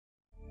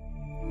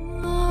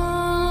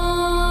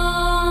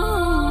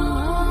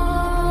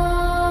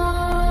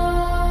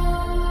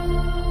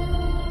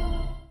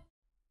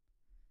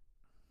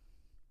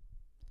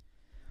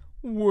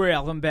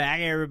Welcome back,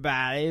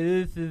 everybody.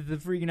 This is the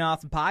Freaking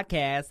Awesome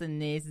Podcast,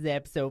 and this is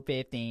episode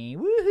 15.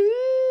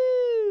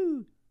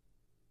 Woohoo!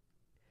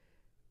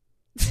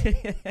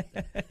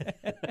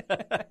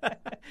 I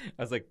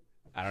was like,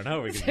 I don't know.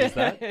 We can use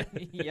that.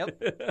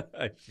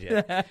 Yep.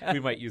 Shit.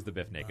 We might use the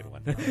Biff Naked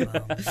one.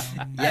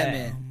 Yeah,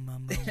 man.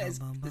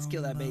 Let's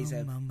kill that bass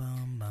head.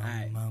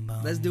 Alright,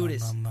 let's do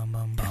this.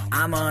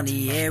 I'm on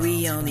the air,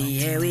 we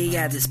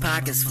got this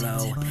pockets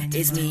flow.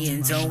 It's me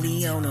and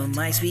Tony on the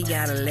mics, we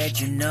gotta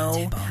let you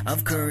know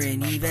of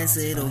current events,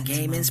 little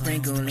gaming,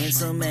 sprinkling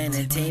some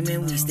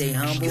entertainment. We stay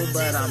humble,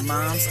 but our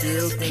moms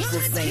still think we're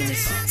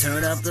famous.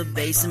 Turn up the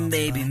bass and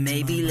baby,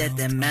 maybe let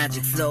that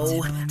magic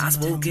flow. Our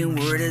spoken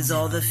word is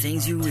all the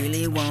things you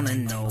really wanna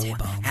know.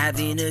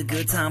 Having a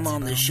good time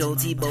on the show,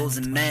 T-Bows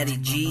and Matty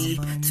G.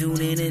 Tune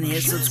in and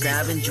hit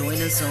subscribe and join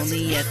us on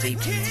the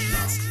FAP.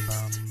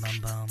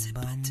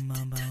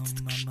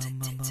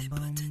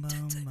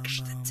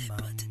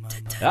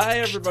 Hi,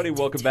 everybody.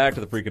 Welcome back to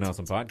the Freaking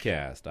Awesome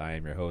Podcast. I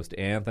am your host,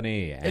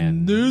 Anthony.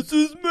 And this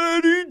is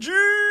Matty G.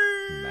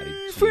 Matty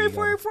G. Get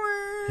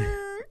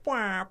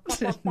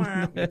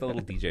the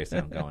little DJ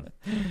sound going.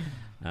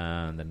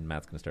 And then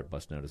Matt's going to start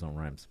busting out his own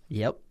rhymes.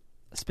 Yep.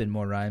 Spin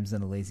more rhymes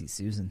than a lazy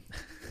Susan.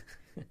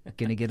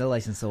 Gonna get a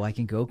license so I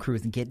can go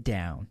cruise and get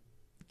down.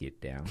 Get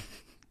down.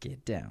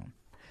 Get down.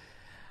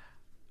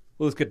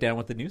 Well, let's get down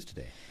with the news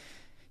today.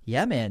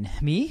 Yeah, man.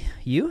 Me?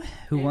 You?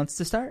 Who wants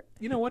to start?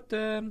 You know what?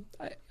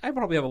 I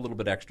probably have a little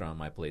bit extra on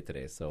my plate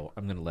today, so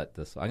I'm going to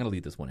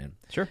lead this one in.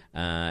 Sure.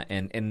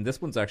 And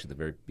this one's actually at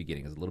the very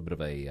beginning. It's a little bit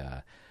of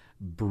a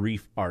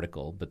brief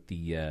article, but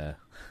the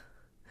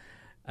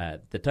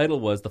title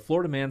was, "The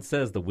Florida Man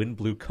Says the Wind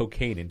Blew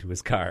Cocaine into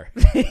His Car."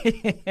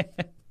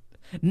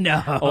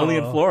 No. Only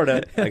in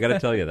Florida. I got to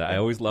tell you that. I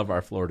always love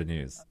our Florida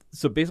news.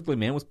 So basically, a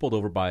man was pulled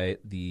over by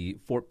the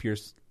Fort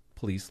Pierce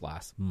police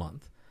last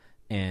month.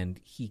 And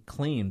he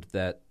claimed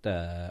that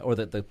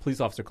the police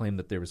officer claimed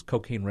that there was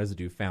cocaine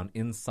residue found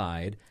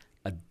inside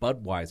a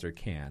Budweiser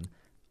can,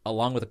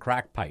 along with a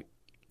crack pipe.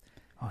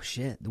 Oh,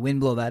 shit. The wind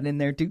blow that in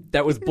there, too?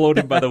 That was blown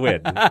in by the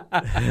wind.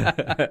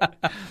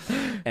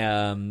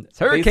 It's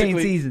hurricane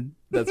season.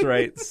 That's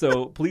right.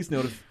 So police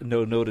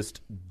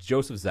noticed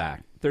Joseph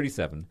Zach,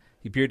 37.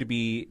 He appeared to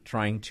be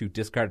trying to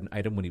discard an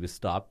item when he was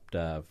stopped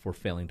for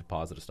failing to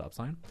pause at a stop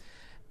sign.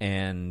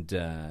 And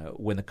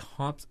when the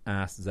cops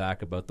asked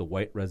Zach about the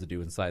white residue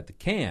inside the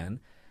can,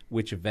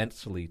 which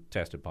eventually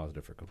tested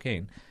positive for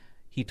cocaine,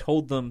 he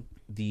told them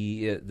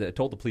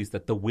told the police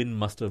that the wind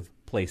must have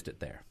placed it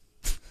there.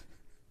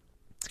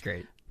 It's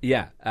great.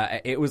 Yeah,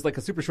 it was like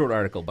a super short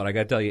article, but I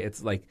got to tell you,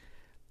 it's like,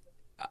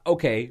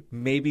 okay,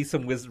 maybe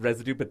some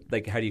residue, but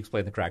like, how do you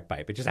explain the crack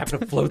pipe? It just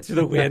happened to float through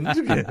the wind.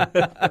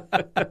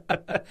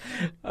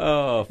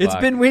 Oh, fuck. It's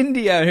been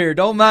windy out here.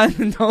 Don't mind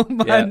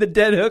the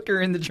dead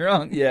hooker in the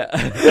trunk. Yeah,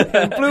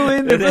 blew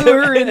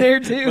her in there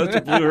too. Must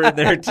have blew her in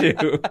there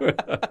too.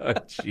 Oh,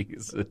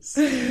 Jesus.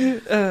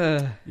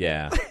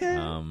 Yeah.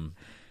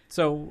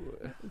 So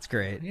it's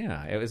great.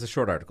 Yeah, it was a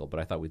short article, but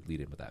I thought we'd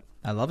lead in with that.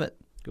 I love it.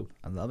 Cool.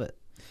 I love it.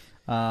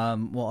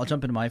 Well, I'll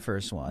jump into my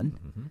first one.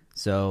 Mm-hmm.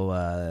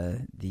 So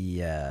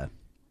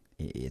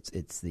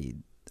it's the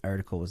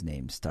article was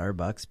named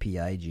Starbucks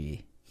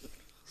PIG.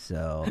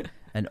 So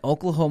an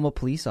Oklahoma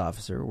police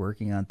officer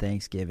working on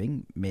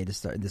Thanksgiving made a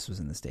start. This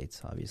was in the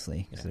States,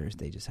 obviously, because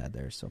they just had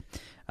theirs. So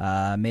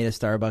made a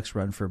Starbucks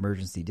run for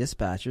emergency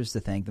dispatchers to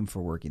thank them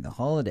for working the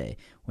holiday.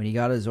 When he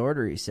got his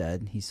order, he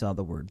said he saw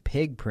the word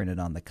pig printed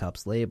on the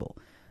cup's label.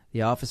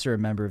 The officer, a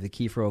member of the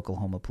Kiefer,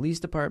 Oklahoma Police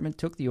Department,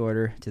 took the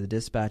order to the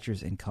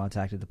dispatchers and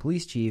contacted the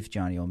police chief,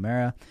 Johnny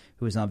O'Mara,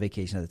 who was on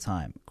vacation at the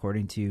time.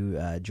 According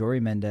to Jory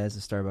Mendez, a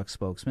Starbucks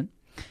spokesman,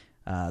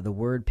 the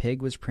word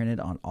pig was printed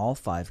on all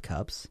 5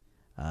 cups,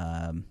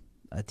 a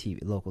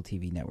local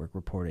TV network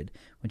reported.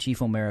 When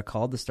Chief O'Mara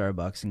called the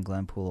Starbucks in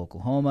Glenpool,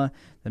 Oklahoma,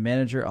 the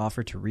manager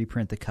offered to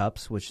reprint the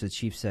cups, which the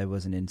chief said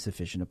was an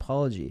insufficient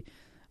apology.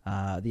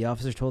 The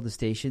officer told the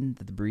station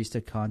that the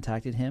barista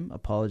contacted him,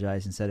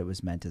 apologized, and said it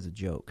was meant as a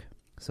joke.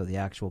 So the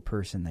actual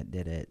person that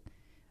did it,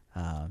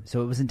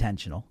 so it was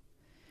intentional.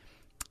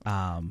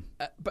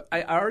 But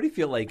I already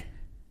feel like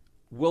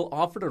we'll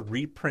offer to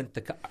reprint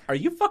the. Are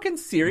you fucking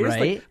serious? Right?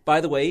 Like, by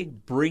the way,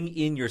 bring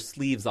in your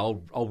sleeves.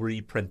 I'll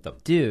reprint them,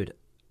 dude.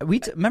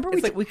 Remember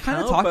we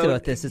kind of talked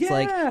about this.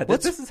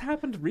 It's this has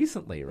happened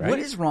recently, right? What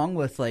is wrong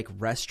with like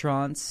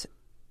restaurants?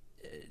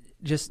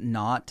 Just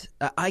not.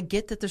 I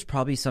get that there's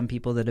probably some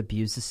people that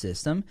abuse the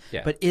system,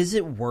 but is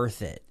it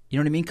worth it? You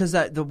know what I mean? Because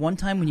the one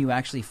time when you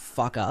actually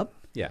fuck up,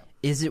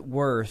 is it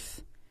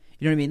worth?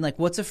 You know what I mean? Like,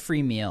 what's a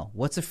free meal?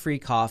 What's a free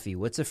coffee?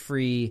 What's a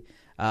free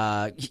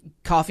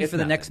coffee for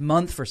the next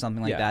month for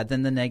something like that?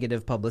 Then the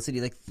negative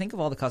publicity. Like, think of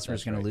all the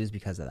customers going to lose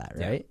because of that,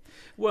 right? Yeah.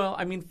 Well,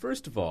 I mean,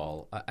 first of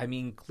all,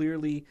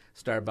 clearly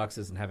Starbucks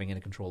isn't having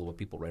any control of what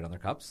people write on their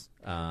cups.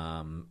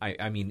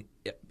 I mean,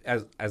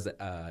 as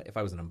if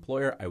I was an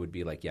employer, I would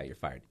be like, yeah, you're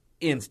fired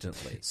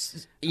instantly.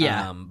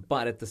 Yeah.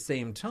 But at the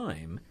same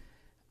time,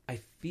 I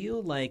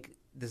feel like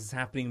this is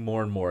happening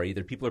more and more.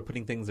 Either people are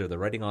putting things or they're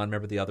writing on.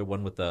 Remember the other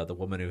one with the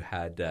woman who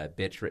had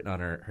bitch written on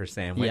her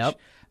sandwich? Yep.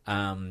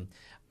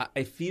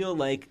 I feel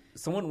like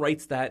someone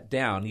writes that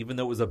down, even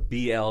though it was a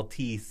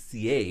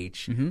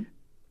BLTCH.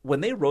 When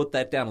they wrote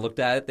that down and looked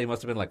at it, they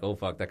must have been like, oh,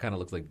 fuck, that kind of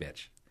looks like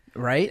bitch.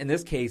 Right? In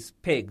this case,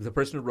 pig, the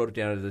person who wrote it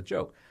down as a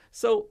joke.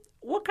 So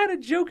what kind of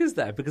joke is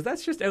that? Because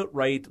that's just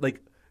outright, like,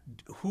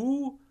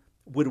 who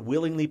would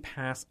willingly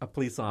pass a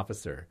police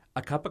officer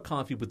a cup of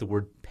coffee with the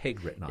word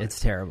pig written on it? It's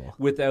terrible.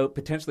 Without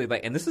potentially,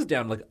 like, and this is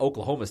down like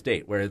Oklahoma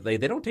State, where they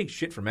don't take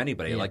shit from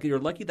anybody. Yeah. Like, you're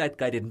lucky that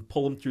guy didn't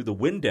pull him through the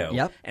window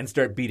Yep. and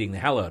start beating the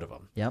hell out of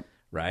him. Yep.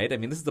 Right? I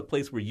mean, this is the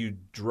place where you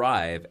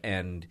drive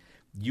and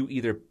you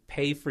either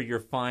pay for your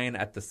fine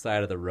at the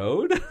side of the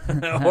road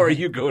or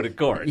you go to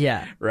court.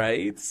 Yeah.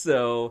 Right?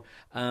 So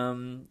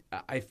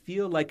I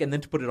feel like, and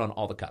then to put it on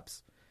all the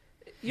cups.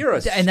 You're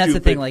a And that's the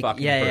thing, like,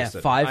 fucking yeah,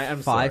 person.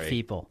 I'm five sorry.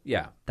 people.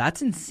 Yeah.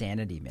 That's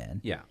insanity, man.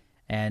 Yeah.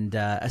 And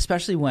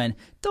especially when,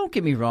 don't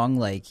get me wrong,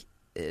 like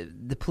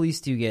the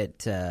police do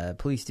get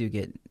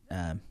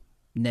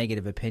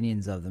negative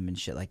opinions of them and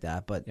shit like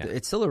that, but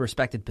it's still a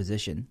respected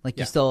position. Like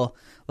you still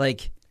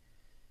like,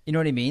 you know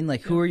what I mean?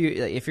 Like who are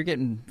you? Like, if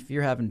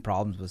you're having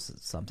problems with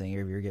something,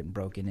 or if you're getting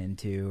broken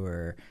into,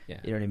 or you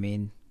know what I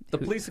mean? The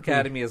police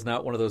academy is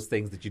not one of those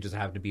things that you just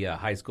happen to be a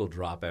high school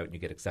dropout and you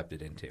get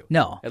accepted into.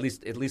 No, at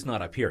least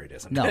not up here it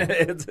isn't. No,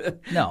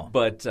 no.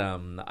 But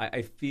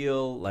I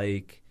feel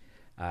like,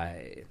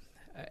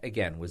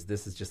 again,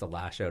 this is just a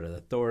lash out of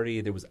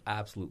authority. There was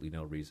absolutely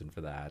no reason for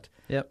that.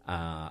 Yep.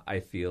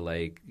 I feel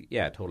like,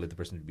 totally the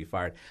person to be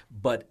fired.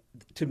 But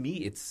to me,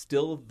 it's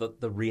still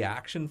the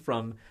reaction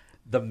from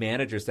the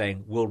manager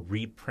saying, we'll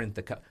reprint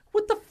the cup.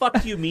 What the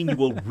fuck do you mean you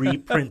will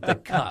reprint the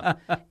cup?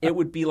 It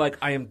would be like,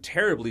 I am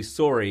terribly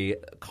sorry,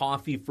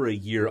 coffee for a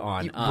year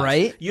on us.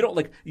 Right? You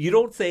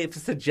don't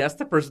suggest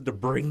the person to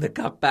bring the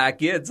cup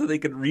back in so they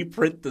can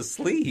reprint the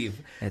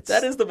sleeve.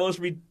 That is the most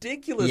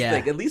ridiculous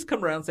thing. At least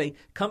come around and say,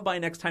 come by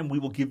next time, we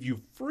will give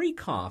you free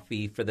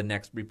coffee for the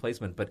next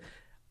replacement. But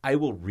I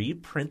will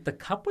reprint the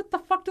cup? What the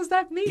fuck does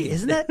that mean?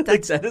 Isn't that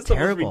that's that is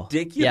terrible? The most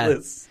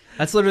ridiculous. Yeah.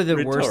 That's literally the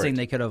retort. worst thing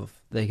they could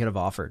have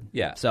offered.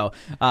 Yeah. So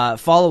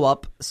follow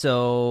up.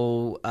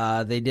 So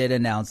they did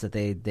announce that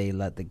they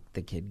let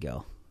the kid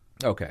go.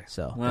 Okay.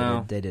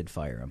 So they did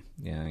fire him.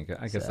 Yeah,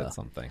 I guess that's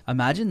something.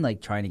 Imagine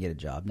like trying to get a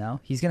job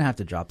now. He's gonna have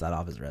to drop that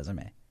off his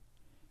resume.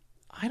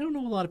 I don't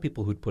know a lot of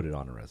people who'd put it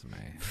on a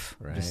resume.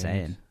 Right? Just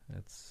saying.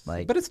 It's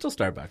like, but it's still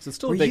Starbucks. It's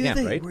still a big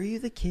end, right? Were you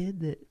the kid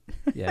that?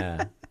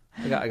 Yeah.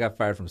 I got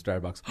fired from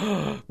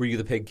Starbucks. Were you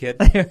the pig kid?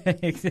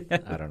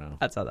 I don't know.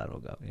 That's how that will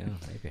go. Yeah,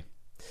 maybe.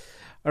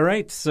 All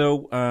right,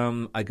 so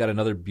I got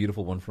another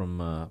beautiful one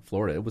from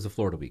Florida. It was a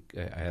Florida week.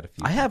 I had a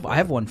few. I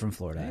have one from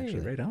Florida, hey,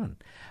 actually. Right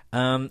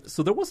on.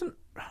 So there wasn't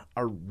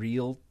a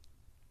real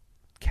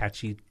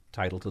catchy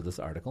title to this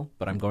article,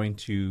 but I'm going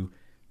to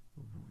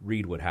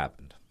read what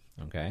happened.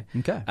 Okay.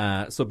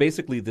 Okay. So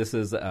basically, this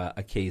is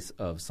a case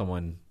of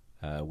someone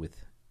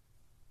with.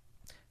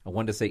 I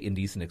wanted to say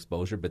indecent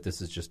exposure, but this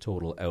is just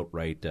total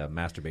outright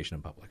masturbation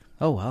in public.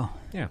 Oh, wow.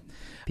 Yeah.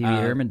 Pee Wee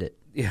Herman'd it.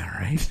 Yeah,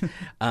 right.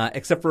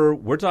 Except for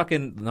we're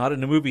talking not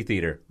in a movie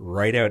theater,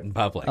 right out in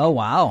public. Oh,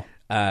 wow.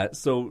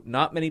 So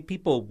not many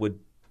people would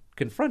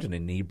confront an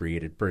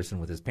inebriated person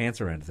with his pants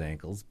around his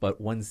ankles,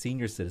 but one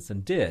senior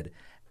citizen did.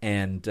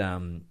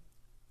 And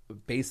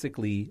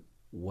basically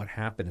what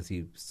happened is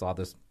he saw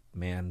this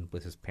man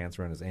with his pants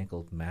around his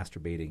ankle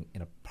masturbating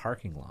in a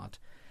parking lot.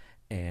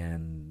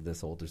 And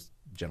this older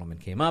gentleman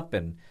came up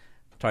and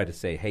tried to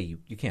say, hey,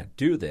 you can't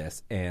do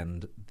this.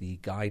 And the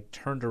guy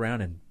turned around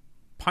and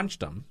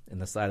punched him in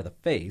the side of the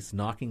face,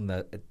 knocking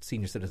the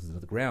senior citizen to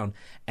the ground.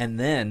 And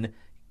then,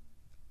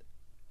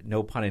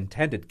 no pun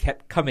intended,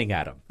 kept coming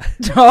at him.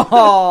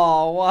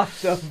 Oh, what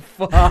the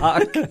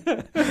fuck?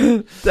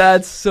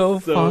 That's so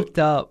fucked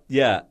up.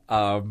 Yeah.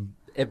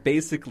 It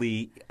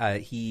basically,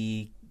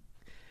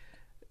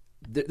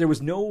 there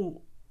was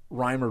no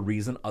rhyme or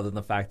reason other than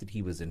the fact that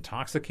he was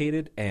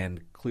intoxicated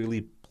and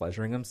clearly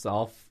pleasuring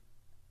himself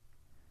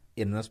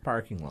in this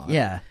parking lot.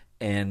 Yeah.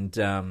 And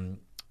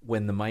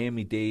when the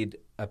Miami-Dade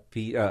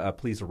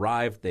police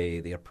arrived,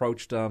 they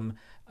approached him.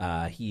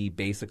 He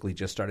basically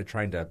just started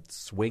trying to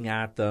swing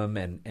at them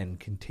and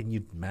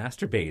continued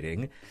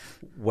masturbating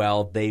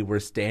while they were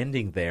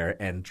standing there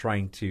and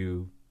trying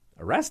to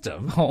arrest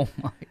him. Oh,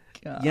 my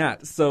God. Yeah,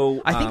 so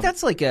I think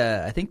that's like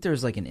I think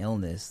there's like an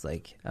illness,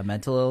 like a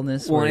mental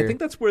illness. Well, I think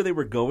that's where they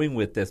were going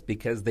with this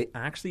because they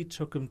actually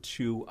took him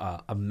to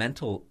a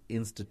mental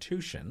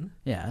institution.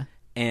 Yeah.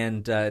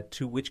 And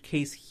to which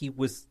case he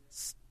was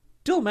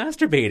still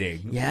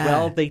masturbating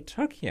while they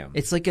took him.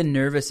 It's like a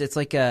nervous, it's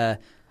like a,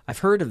 I've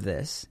heard of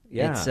this.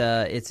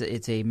 Yeah.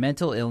 It's a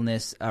mental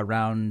illness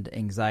around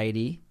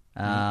anxiety.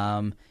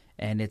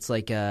 And it's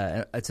like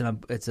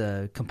it's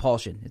a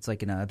compulsion. It's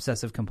like an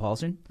obsessive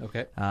compulsion.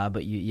 Okay.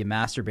 But you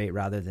masturbate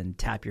rather than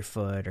tap your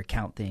foot or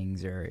count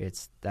things, or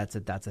that's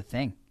a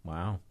thing.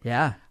 Wow.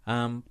 Yeah.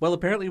 Well,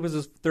 apparently it was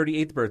his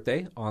 38th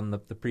birthday on the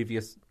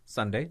previous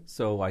Sunday,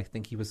 so I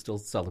think he was still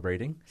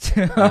celebrating.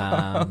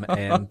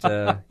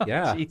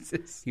 Yeah,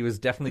 Jesus. he was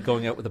definitely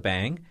going out with a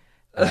bang.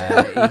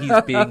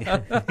 He's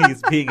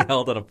being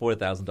held on a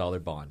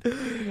 $4,000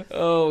 bond.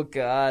 Oh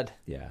God.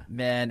 Yeah,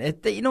 Man,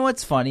 you know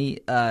what's funny?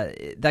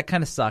 That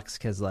kind of sucks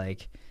because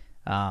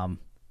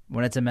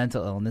when it's a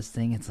mental illness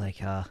thing, it's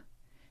like,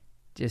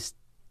 just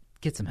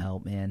get some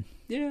help, man.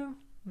 yeah.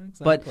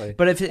 Exactly.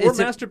 But if or it's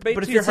masturbate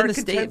but if to your it's in heart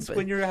the content States,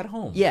 when you're at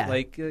home. yeah.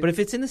 Like, but if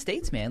it's in the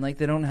States, man, like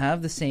they don't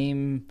have the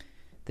same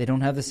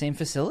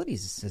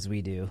facilities as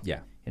we do. yeah,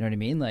 You know what I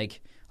mean?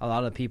 Like a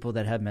lot of people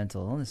that have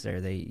mental illness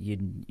there,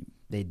 they'd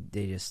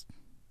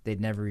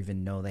never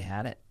even know they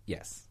had it.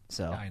 yes.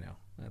 So I know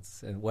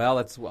that's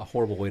a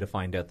horrible way to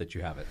find out that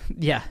you have it.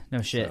 yeah,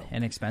 no shit, So.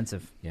 and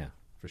expensive. Yeah,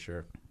 for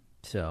sure.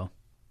 So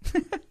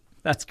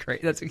that's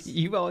great.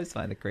 You always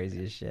find the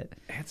craziest shit.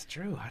 It's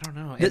true. I don't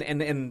know.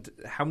 And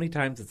how many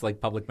times it's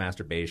like public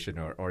masturbation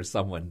or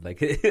someone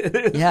like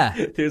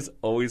Yeah. There's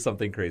always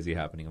something crazy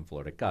happening in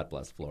Florida. God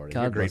bless Florida.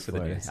 You're great bless for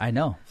Florida. the news. I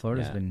know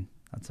Florida's Yeah. been.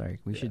 I'm sorry.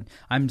 We should.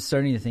 I'm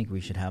starting to think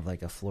we should have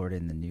like a Florida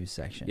in the news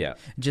section. Yeah.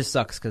 It just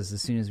sucks because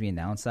as soon as we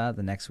announce that,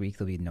 the next week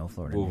there'll be no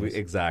Florida Well, news.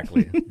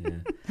 exactly.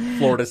 Yeah.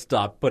 Florida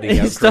stopped putting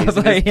out Stuff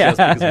craziness like- just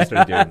because we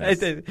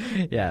started doing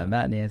this. Yeah,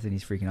 Matt and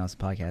Anthony's Freaking House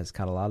podcast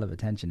caught a lot of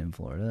attention in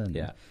Florida. And,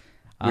 Yeah.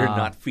 We're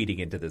not feeding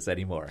into this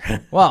anymore.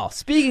 Well,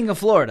 speaking of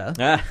Florida,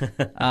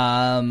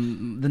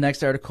 the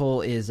next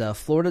article is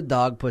Florida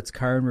dog puts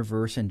car in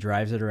reverse and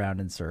drives it around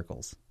in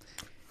circles.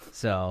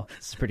 So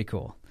it's pretty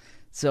cool.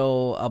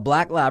 So a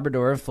black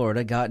Labrador in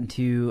Florida got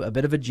into a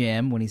bit of a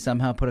jam when he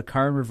somehow put a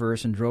car in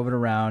reverse and drove it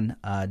around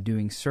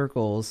doing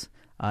circles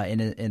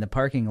in a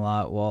parking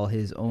lot while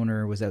his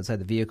owner was outside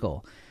the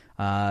vehicle.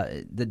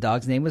 The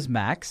dog's name was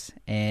Max,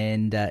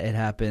 and it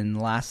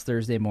happened last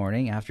Thursday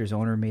morning after his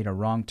owner made a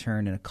wrong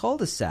turn in a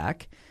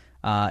cul-de-sac,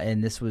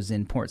 and this was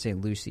in Port St.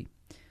 Lucie.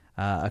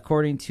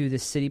 According to the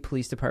city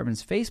police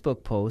department's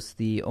Facebook post,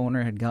 the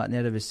owner had gotten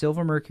out of his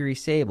Silver Mercury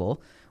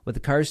Sable with the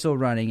car still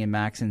running and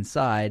Max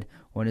inside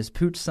when his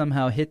pooch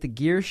somehow hit the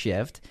gear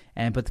shift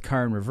and put the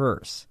car in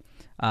reverse.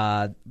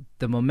 The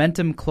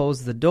momentum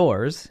closed the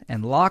doors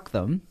and locked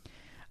them.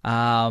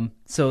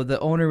 So the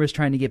owner was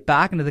trying to get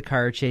back into the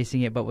car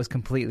chasing it, but was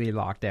completely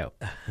locked out.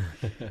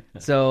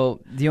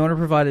 So the owner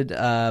provided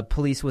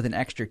police with an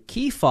extra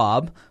key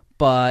fob,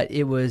 but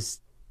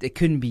it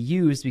couldn't be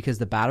used because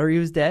the battery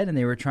was dead and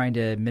they were trying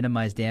to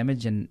minimize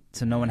damage, and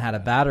so no one had a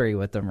battery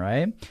with them,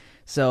 right?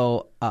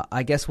 So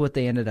I guess what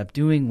they ended up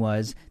doing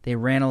was they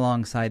ran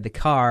alongside the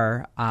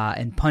car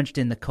and punched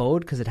in the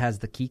code because it has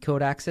the key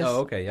code access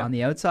on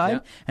the outside. Yeah.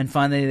 And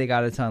finally they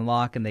got it to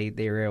unlock and they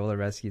were able to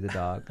rescue the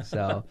dog.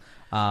 So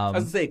I was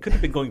going to say, it couldn't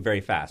have been going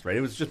very fast, right?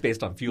 It was just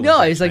based on fuel. no,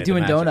 injection, he's like I'd doing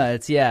imagine.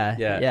 donuts.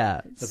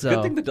 Yeah. It's So a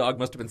good thing the dog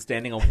must have been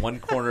standing on one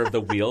corner of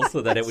the wheel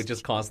so that it would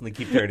just constantly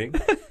keep turning.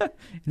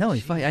 no,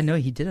 I know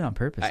he did it on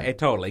purpose. I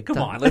totally. Come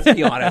on, let's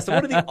be honest.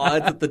 What are the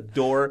odds that the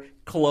door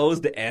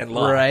closed and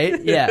locked?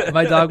 Right? Yeah.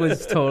 My dog would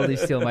totally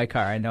steal my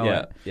car. I know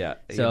it. Yeah.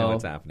 So You know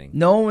what's happening.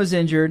 No one was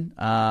injured.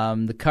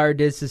 The car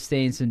did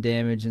sustain some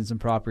damage and some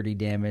property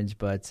damage,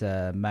 but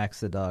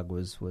Max the dog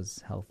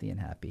was healthy and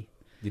happy.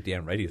 You're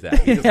damn right he's happy.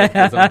 He just like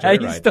his own He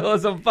joyride. stole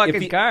his own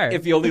fucking car.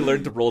 If he only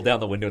learned to roll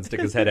down the window and stick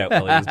his head out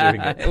while he was doing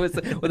it.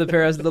 with a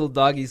pair of little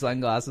doggy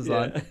sunglasses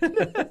on.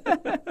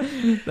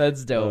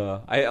 That's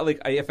dope.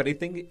 If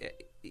anything,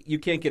 you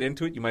can't get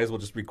into it. You might as well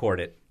just record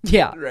it.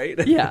 Yeah.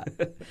 Right? Yeah.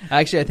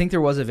 Actually, I think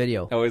there was a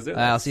video. Oh, is it?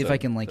 I'll see if I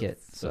can link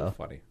it. So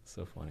funny.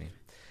 So funny.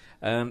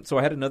 So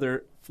I had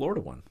another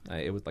Florida one.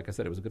 It was, like I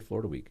said, it was a good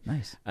Florida week.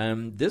 Nice.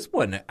 This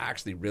one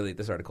actually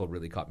this article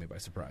really caught me by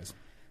surprise.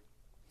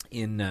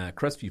 In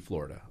Crestview,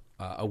 Florida,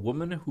 a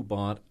woman who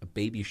bought a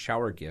baby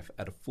shower gift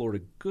at a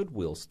Florida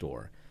Goodwill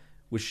store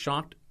was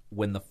shocked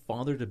when the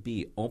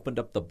father-to-be opened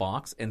up the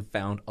box and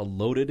found a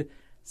loaded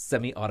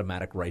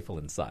semi-automatic rifle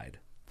inside.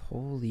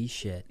 Holy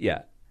shit.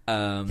 Yeah.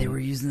 They were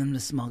using them to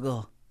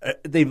smuggle.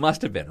 They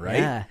must have been, right?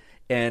 Yeah.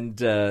 And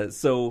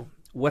so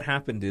what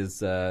happened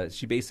is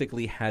she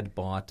basically had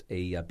bought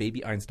a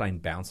Baby Einstein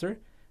bouncer,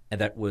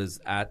 and that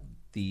was at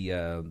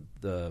the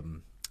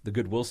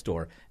Goodwill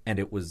store, and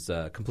it was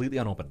completely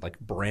unopened, like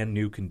brand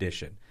new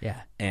condition.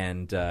 Yeah.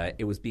 And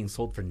it was being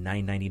sold for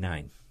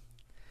 $9.99.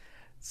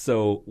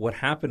 So what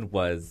happened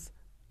was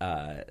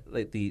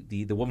like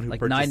the woman who Like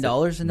purchased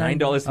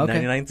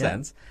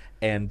 $9.99?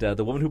 and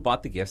the woman who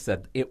bought the gift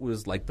said it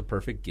was like the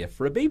perfect gift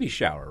for a baby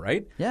shower,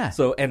 right? Yeah.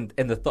 So and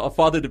the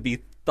father to be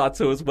thought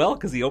so as well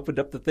because he opened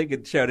up the thing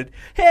and shouted,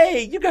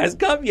 "Hey, you guys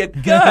got me a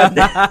gun!"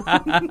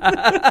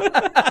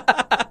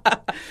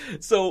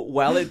 So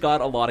while it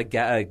got a lot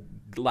of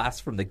laughs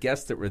from the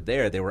guests that were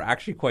there, they were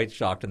actually quite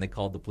shocked and they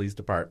called the police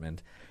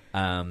department.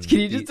 Can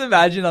you just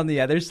imagine on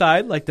the other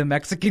side, like the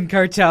Mexican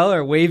cartel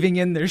are waving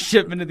in their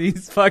shipment of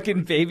these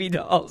fucking baby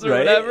dolls or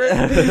Right?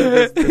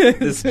 whatever?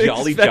 this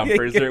Jolly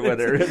Jumpers or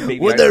whatever.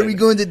 What are we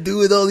going to do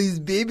with all these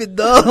baby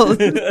dolls?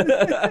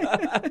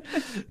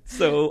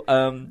 So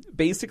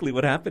basically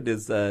what happened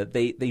is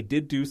they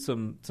did do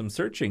some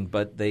searching,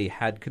 but they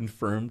had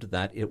confirmed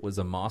that it was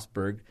a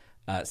Mossberg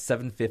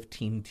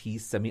 715T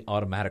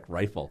semi-automatic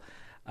rifle.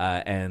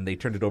 And they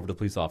turned it over to the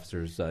police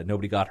officers.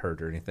 Nobody got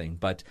hurt or anything.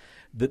 But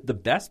the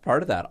best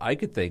part of that, I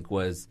could think,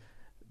 was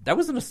that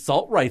was an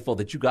assault rifle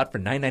that you got for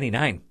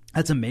 $9.99.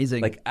 That's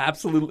amazing. Like,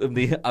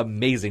 absolutely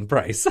amazing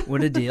price.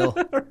 What a deal.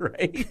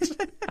 Right?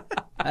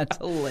 That's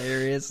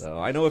hilarious. So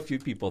I know a few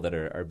people that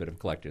are a bit of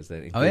collectors,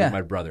 including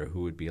my brother,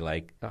 who would be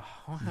like,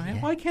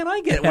 why can't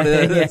I get one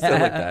of those?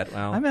 Stuff like that.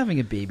 Well, I'm having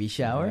a baby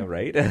shower. yeah,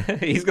 right?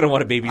 He's going to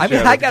want a baby shower. I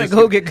mean, I got to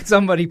go get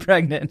somebody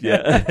pregnant.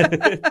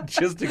 Yeah.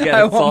 Just to get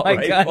I assault want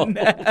my rifles.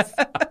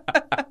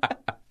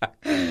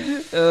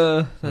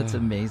 gun. That's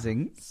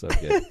amazing. So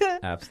good.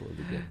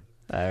 Absolutely good.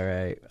 All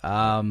right.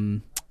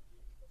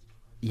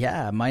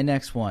 Yeah, my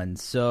next one.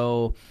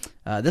 So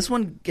this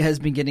one has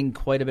been getting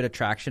quite a bit of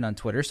traction on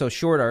Twitter. So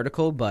short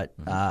article, but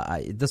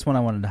this one I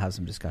wanted to have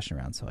some discussion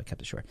around, so I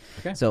kept it short.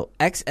 Okay. So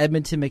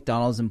ex-Edmonton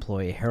McDonald's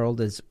employee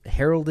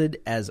heralded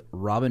as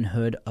Robin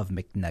Hood of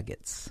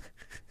McNuggets.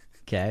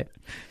 Okay.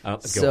 Go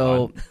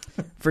on.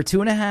 For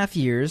 2.5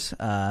 years,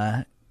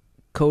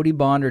 Cody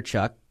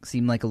Bondarchuk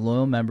seemed like a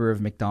loyal member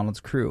of McDonald's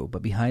crew,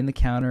 but behind the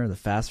counter of the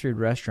fast food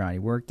restaurant he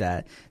worked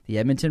at, the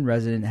Edmonton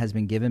resident has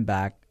been giving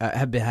back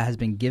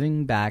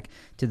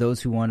to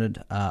those who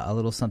wanted a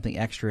little something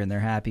extra in their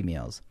Happy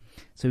Meals.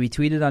 So he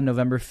tweeted on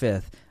November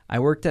 5th, "I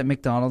worked at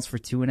McDonald's for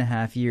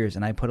 2.5 years,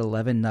 and I put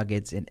 11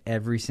 nuggets in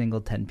every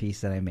single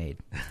 10-piece that I made."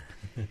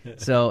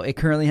 So it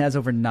currently has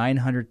over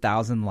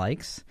 900,000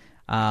 likes.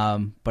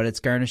 But it's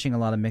garnishing a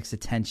lot of mixed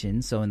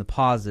attention. So in the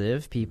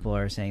positive, people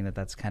are saying that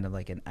that's kind of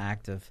like an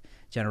act of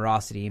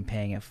generosity and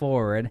paying it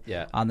forward.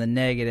 Yeah. On the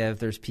negative,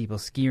 there's people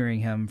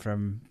skewering him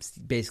from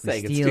basically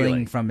Saying it's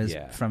stealing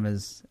stealing. from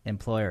his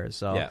employer.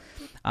 So, Yeah.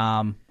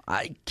 I'm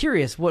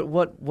curious,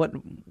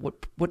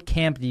 what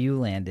camp do you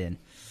land in?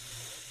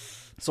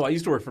 So I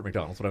used to work for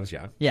McDonald's when I was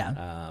young.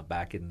 Yeah.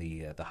 Back in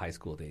the high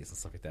school days and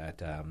stuff like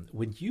that.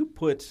 When you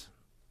put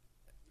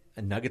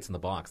nuggets in the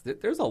box,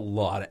 there's a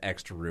lot of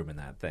extra room in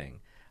that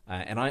thing,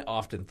 and I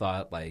often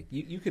thought like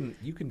you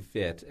can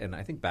fit, and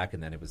I think back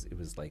in then it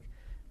was like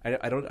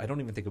I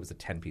don't even think it was a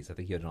 10-piece. I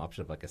think you had an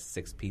option of like a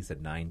 6-piece, a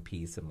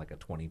 9-piece, and like a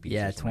 20-piece.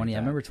 Yeah, or something 20. like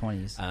I that. remember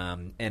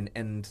 20s.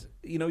 And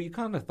you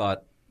kind of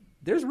thought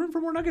there's room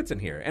for more nuggets in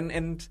here,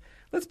 and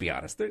let's be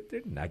honest, they're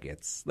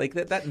nuggets. Like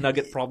that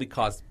nugget probably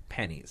cost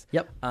pennies.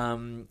 Yep.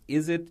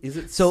 Is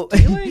it So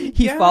stealing?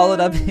 he Yeah. followed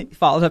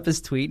up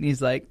his tweet, and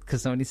he's like,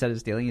 because somebody said it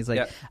was stealing. He's like,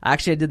 Yeah.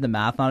 actually, I did the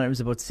math on it. It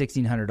was about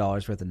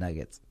 $1,600 worth of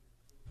nuggets.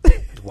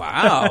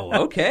 Wow.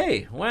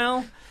 Okay.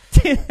 Well,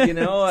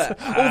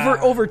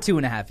 over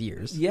 2.5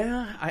 years.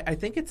 Yeah, I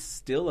think it's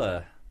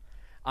still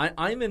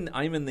I'm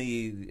in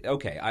the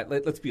okay.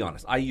 Let's be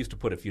honest. I used to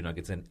put a few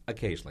nuggets in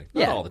occasionally,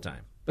 not all the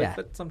time,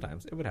 but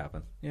sometimes it would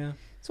happen. Yeah.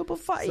 So,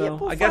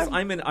 I guess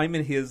I'm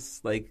in his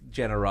like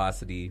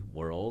generosity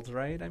world,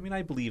 right? I mean,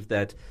 I believe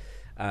that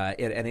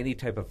at any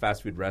type of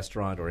fast food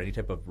restaurant or any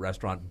type of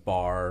restaurant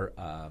bar,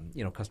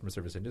 customer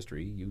service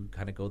industry, you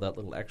kind of go that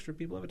little extra.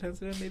 People have a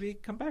tendency to maybe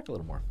come back a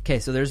little more. Okay,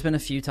 so there's been a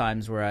few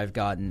times where I've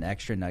gotten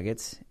extra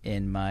nuggets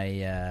in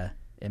my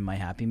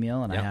Happy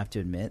Meal, and I have to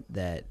admit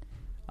that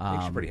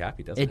Makes you pretty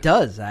happy, doesn't it? It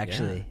does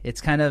actually. Yeah.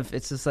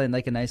 It's just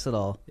like a nice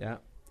little. Yeah,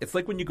 it's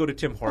like when you go to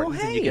Tim Hortons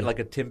and you get like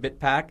a Timbit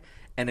pack.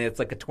 And it's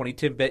like a 20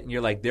 Timbit, and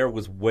you're like, there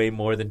was way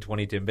more than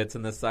 20 Timbits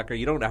in this sucker.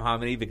 You don't know how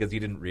many because you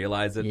didn't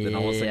realize it. Then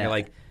all of a sudden you're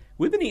like,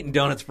 we've been eating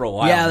donuts for a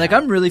while. Yeah, now. like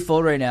I'm really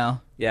full right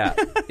now. Yeah.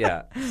 So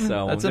when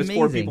That's there's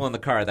 4 amazing. people in the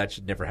car, that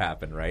should never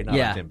happen, right? Not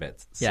on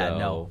Timbits. Yeah, So,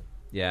 no.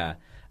 Yeah.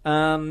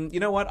 You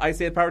know what? I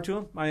say power to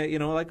him.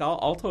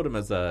 I'll tote him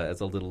as a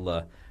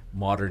little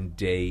modern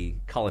day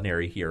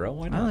culinary hero.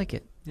 Why not? I like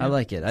it. Yeah, I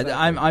like it. exactly.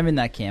 I'm in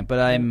that camp, but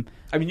I'm.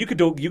 I mean, you can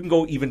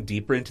go even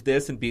deeper into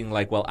this and being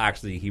like, well,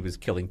 actually, he was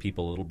killing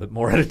people a little bit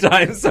more at a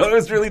time, so it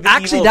was really the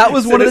evil, that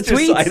was one of the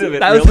sinister tweets. side of it,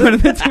 That really. was one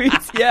of the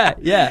tweets.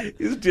 Yeah.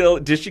 He's still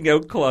dishing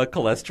out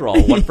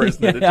cholesterol one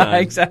person at a time. Yeah,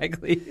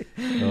 exactly.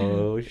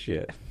 Oh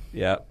shit!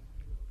 Yeah.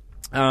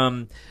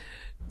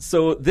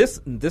 So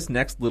this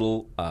next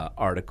little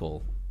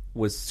article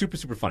was super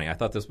funny. I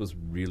thought this was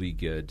really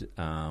good,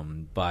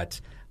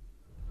 but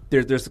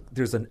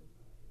there's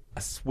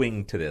a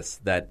swing to this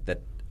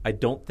that I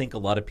don't think a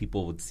lot of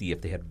people would see if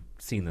they had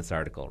seen this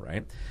article,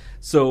 right?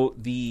 So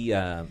the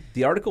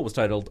article was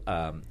titled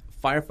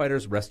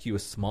 "Firefighters Rescue a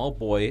Small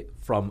Boy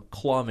from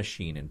Claw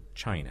Machine in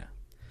China."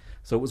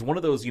 So it was one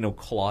of those,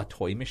 claw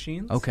toy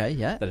machines. Okay,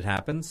 yeah. That had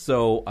happened.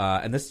 So,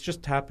 and this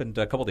just happened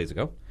a couple days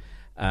ago.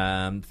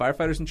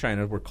 Firefighters in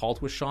China were called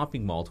to a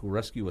shopping mall to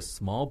rescue a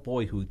small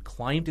boy who had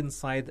climbed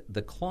inside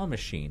the claw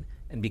machine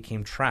and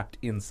became trapped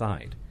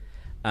inside.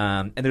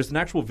 And there's an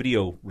actual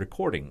video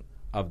recording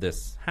of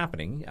this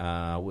happening,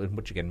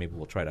 which again maybe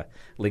we'll try to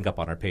link up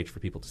on our page for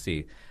people to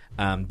see.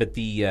 But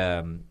the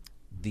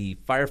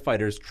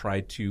firefighters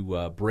tried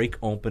to break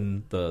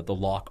open the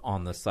lock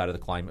on the side of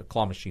the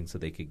claw machine so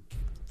they could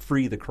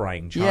free the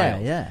crying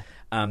child. Yeah.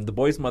 The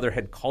boy's mother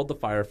had called the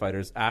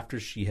firefighters after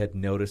she had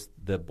noticed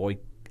the boy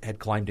had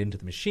climbed into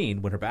the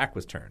machine when her back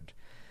was turned.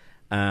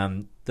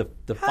 How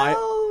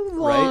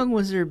long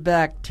was her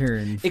back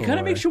turned for? It kind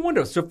of makes you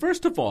wonder. So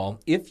first of all,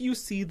 if you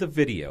see the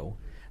video,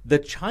 the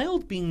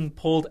child being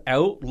pulled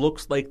out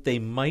looks like they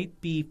might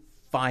be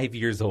 5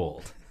 years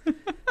old.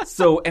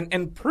 So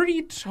and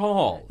pretty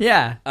tall.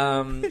 Yeah.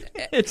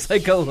 It's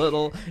like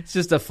it's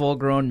just a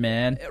full-grown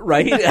man.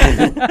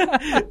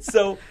 Right?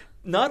 So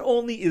not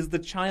only is the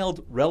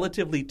child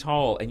relatively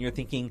tall, and you're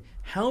thinking,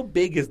 how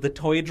big is the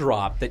toy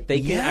drop that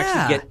they can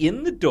actually get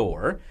in the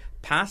door,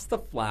 past the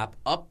flap,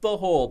 up the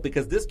hole,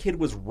 because this kid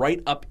was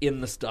right up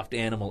in the stuffed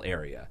animal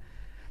area,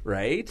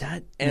 right?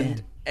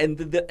 And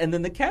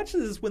then the catch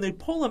is when they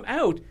pull him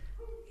out,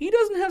 he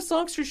doesn't have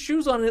socks or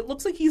shoes on, and it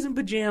looks like he's in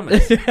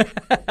pajamas.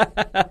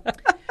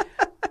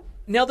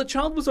 Now the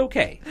child was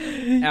okay,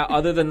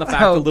 other than the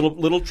fact a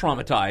little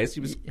traumatized.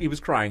 He was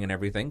crying and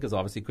everything because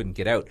obviously he couldn't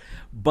get out.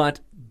 But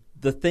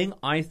the thing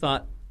I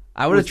thought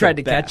I would have tried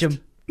to catch him.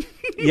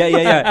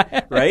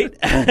 Yeah, right?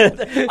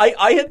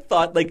 I had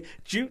thought, like,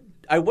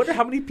 I wonder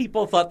how many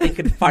people thought they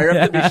could fire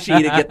up the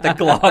machine and get the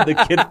claw on the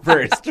kid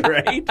first,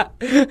 right?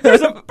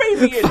 There's a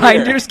baby in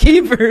Finders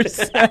keepers.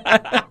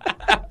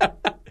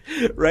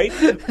 Right?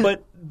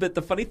 But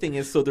the funny thing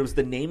is, so there was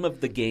the name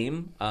of the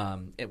game,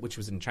 which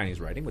was in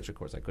Chinese writing, which of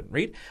course I couldn't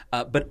read.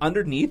 But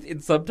underneath, in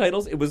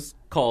subtitles, it was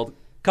called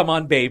 "Come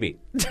On, Baby."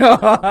 No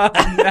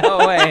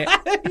way.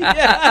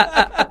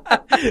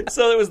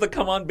 So it was the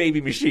 "Come On,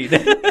 Baby" machine.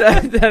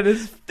 That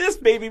is This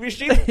baby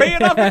machine's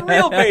paying off in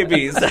real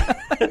babies.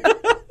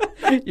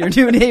 Your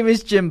new name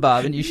is Jim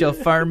Bob, and you shall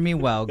farm me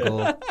wild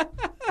gold.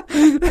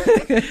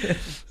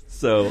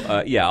 So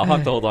I'll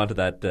have to hold on to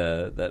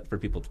that for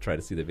people to try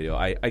to see the video.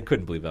 I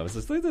couldn't believe that. I was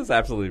just like, this is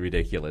absolutely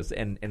ridiculous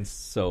and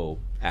so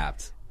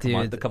apt.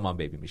 Dude, the Come On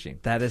Baby machine.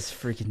 That is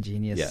freaking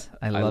genius. Yeah,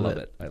 I love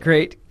it. I love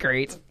Great.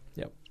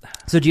 Yep.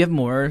 So do you have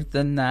more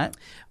than that?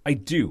 I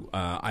do.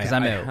 I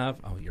have.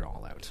 Oh, you're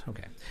all out.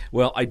 Okay.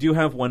 Well, I do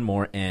have one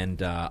more,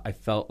 and I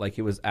felt like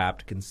it was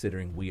apt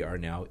considering we are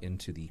now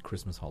into the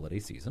Christmas holiday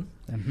season.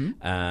 Mm-hmm.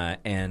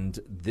 And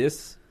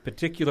this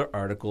particular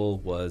article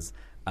was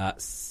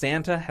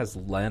Santa has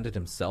landed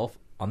himself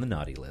on the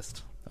naughty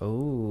list.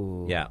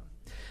 Oh. Yeah.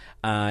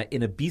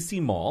 In a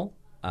BC mall,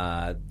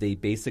 they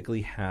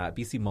basically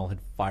BC Mall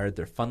had fired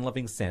their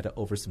fun-loving Santa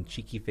over some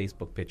cheeky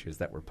Facebook pictures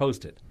that were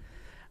posted.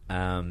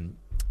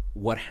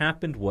 What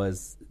happened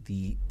was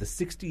the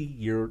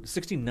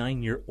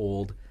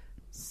 69-year-old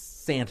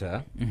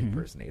Santa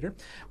impersonator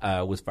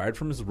was fired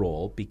from his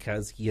role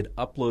because he had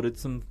uploaded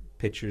some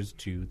pictures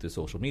to the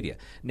social media.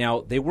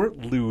 Now, they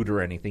weren't lewd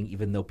or anything,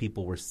 even though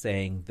people were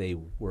saying they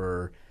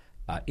were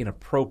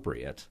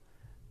inappropriate.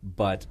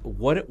 But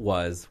what it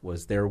was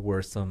there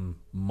were some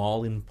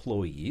mall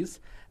employees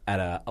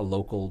at a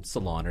local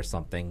salon or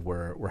something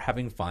were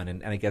having fun,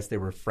 and I guess they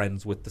were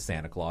friends with the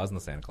Santa Claus, and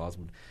the Santa Claus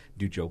would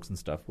do jokes and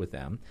stuff with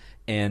them.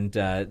 And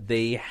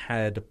they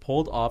had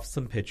pulled off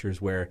some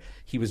pictures where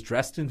he was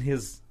dressed in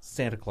his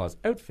Santa Claus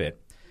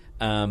outfit,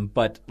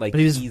 but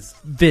he was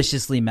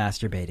viciously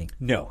masturbating.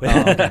 No.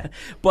 Oh, okay.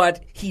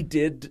 But he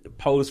did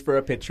pose for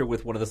a picture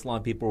with one of the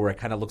salon people where it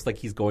kind of looks like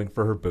he's going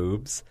for her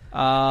boobs.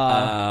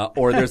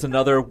 Or there's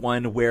another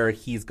one where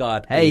he's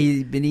got...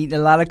 He's been eating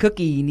a lot of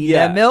cookie. You need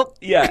that milk?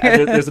 Yeah.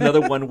 And there's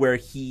another one where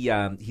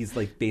he's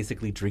like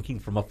basically drinking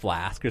from a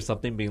flask or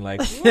something, being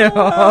like...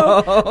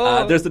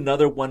 there's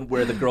another one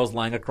where the girl's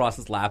lying across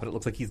his lap and it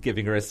looks like he's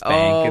giving her a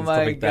spank and stuff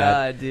like that.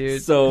 Oh, my God,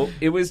 dude. So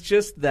it was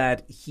just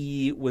that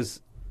he was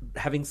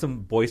having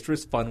some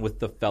boisterous fun with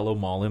the fellow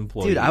mall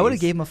employees. Dude, I would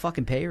have gave him a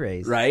fucking pay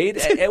raise. Right?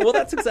 Well,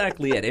 that's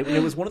exactly it.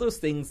 It was one of those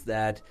things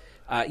that,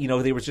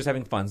 they were just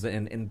having fun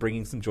and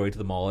bringing some joy to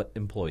the mall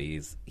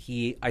employees.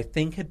 He, I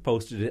think, had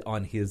posted it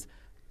on his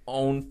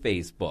own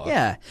Facebook.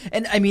 Yeah.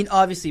 And, I mean,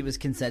 obviously it was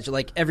consensual.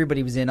 Like,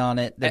 everybody was in on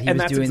it, that he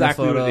was doing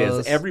exactly the photos. What it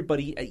is.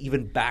 Everybody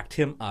even backed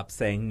him up,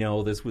 saying,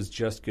 no, this was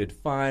just good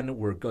fun.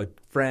 We're good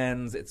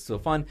friends. It's so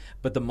fun.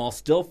 But the mall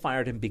still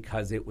fired him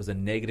because it was a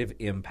negative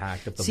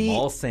impact of the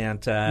mall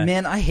Santa.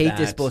 Man, I hate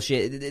this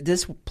bullshit.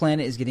 This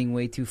planet is getting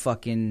way too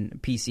fucking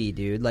PC,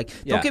 dude. Like,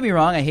 don't get me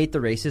wrong, I hate the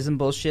racism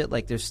bullshit.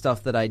 Like, there's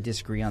stuff that I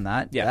disagree on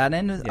that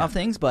end of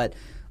things. But,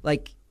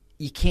 like,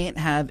 you can't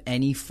have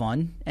any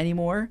fun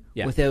anymore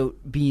without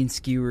being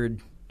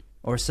skewered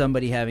or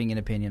somebody having an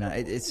opinion.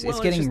 It's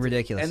getting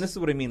ridiculous. And this is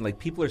what I mean. Like,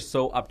 people are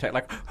so uptight.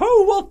 Like,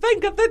 who will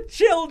think of the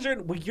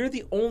children? Well, you're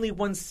the only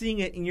one seeing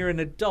it, and you're an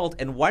adult.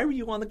 And why were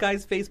you on the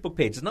guy's Facebook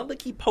page? It's not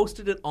like he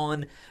posted it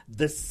on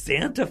the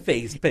Santa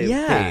page, right?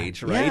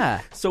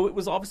 Yeah. So it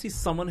was obviously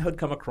someone who had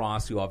come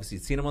across who obviously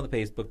had seen him on the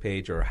Facebook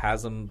page or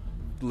has him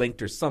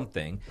linked or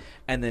something,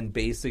 and then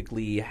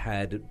basically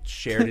had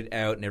shared it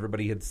out, and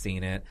everybody had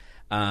seen it.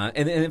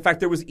 And in fact,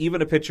 there was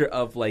even a picture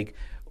of, like,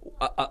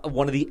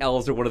 one of the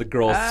elves or one of the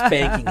girls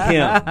spanking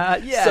him.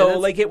 So,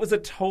 like, it was a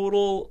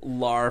total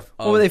larf.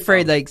 What were they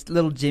afraid? Like,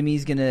 little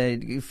Jimmy's going to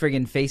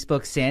friggin'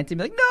 Facebook Santa and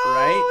be like,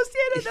 no,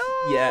 Santa,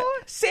 no. Yeah.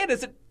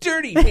 Santa's a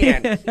dirty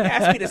man. He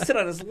asked me to sit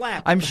on his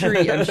lap. I'm sure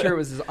it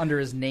was under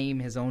his name,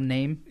 his own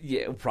name.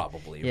 Yeah,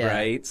 probably,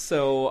 right?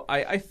 So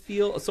I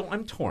feel – so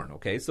I'm torn,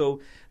 okay?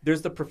 So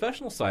there's the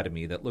professional side of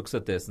me that looks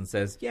at this and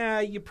says,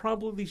 yeah, you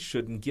probably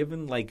shouldn't,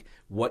 given like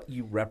what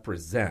you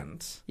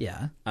represent.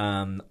 Yeah.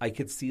 I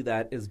could see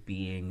that as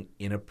being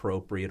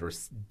inappropriate or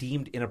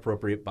deemed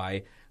inappropriate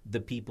by the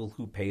people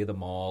who pay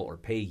them all or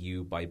pay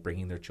you by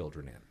bringing their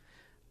children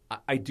in.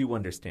 I do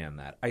understand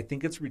that. I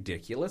think it's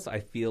ridiculous. I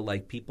feel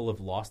like people have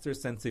lost their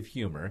sense of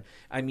humor.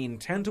 I mean,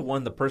 10 to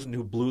 1, the person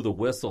who blew the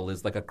whistle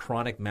is like a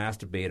chronic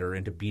masturbator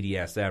into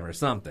BDSM or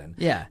something.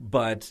 Yeah.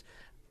 But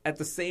at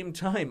the same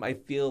time, I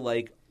feel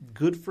like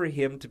good for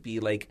him to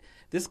be like,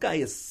 this guy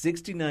is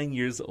 69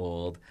 years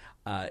old.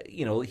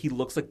 He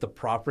looks like the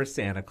proper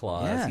Santa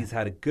Claus. Yeah. He's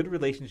had a good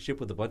relationship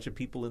with a bunch of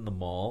people in the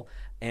mall,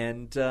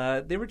 and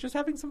they were just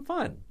having some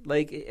fun.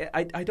 Like,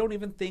 I don't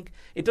even think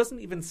 – it doesn't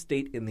even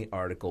state in the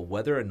article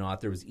whether or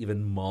not there was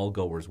even mall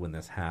goers when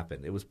this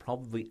happened. It was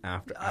probably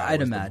after hours.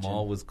 I'd imagine. The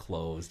mall was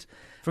closed.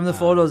 From the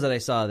photos that I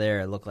saw there,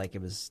 it looked like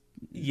it was –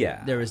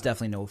 yeah. there was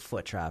definitely no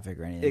foot traffic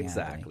or anything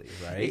Exactly,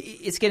 happening. right?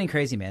 It's getting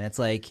crazy, man. It's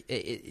like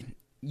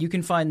you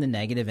can find the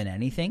negative in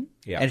anything,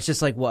 and it's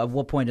just like, at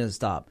what point does it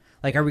stop?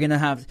 Like, are we gonna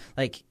have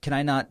can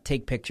I not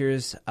take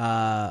pictures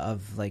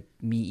of like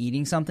me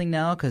eating something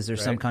now because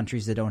there's some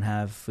countries that don't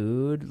have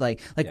food? Like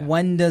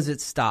when does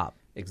it stop?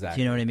 Exactly.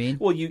 Do you know what I mean?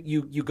 Well,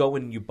 you go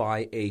and you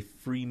buy a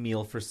free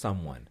meal for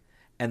someone,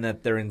 and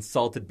that they're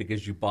insulted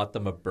because you bought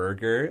them a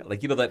burger.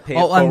 Like, that pay it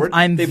forward.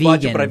 I'm they vegan.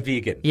 bought you, but I'm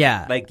vegan.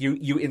 Yeah. Like,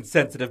 you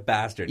insensitive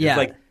bastard. Yeah. It's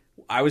like,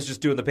 I was just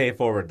doing the pay it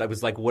forward. That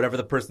was like, whatever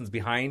the person's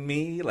behind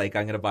me, like,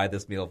 I'm going to buy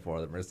this meal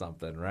for them or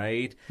something,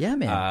 right? Yeah,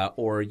 man.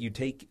 Or you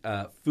take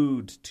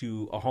food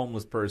to a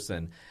homeless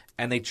person,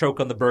 and they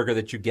choke on the burger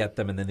that you get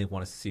them, and then they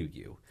want to sue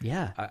you.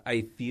 Yeah.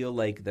 I feel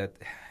like that.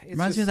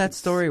 Reminds me of that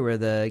story where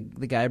the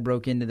guy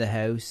broke into the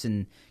house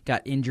and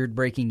got injured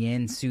breaking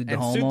in, sued the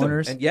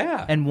homeowners.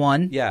 And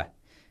won. Yeah.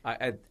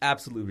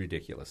 Absolutely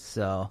ridiculous.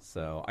 So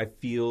I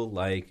feel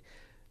like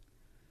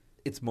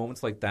it's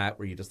moments like that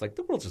where you're just like,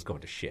 the world's just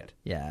going to shit.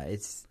 Yeah,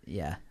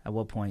 at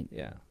what point?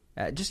 Yeah.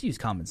 Just use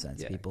common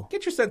sense, people.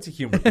 Get your sense of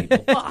humor,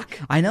 people. Fuck.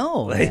 I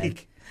know.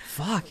 Like,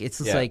 fuck. It's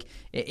just like,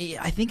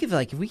 I think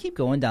if we keep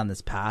going down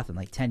this path in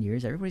like 10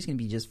 years, everybody's going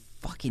to be just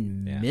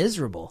fucking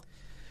miserable.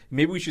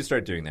 Maybe we should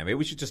start doing that. Maybe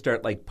we should just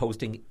start like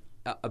posting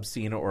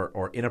obscene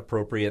or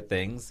inappropriate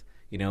things.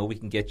 We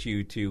can get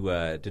you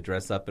to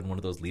dress up in one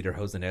of those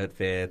lederhosen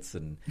outfits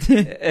and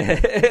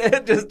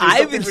just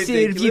I will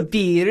serve you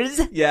beers.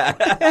 Yeah.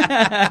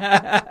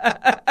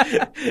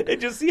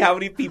 And just see how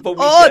many people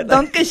we get. Like.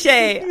 Danke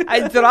schön.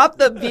 I dropped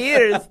the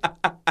beers.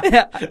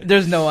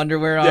 There's no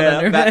underwear on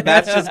under.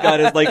 Matt's just got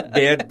his like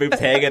band boobs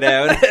hanging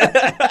out.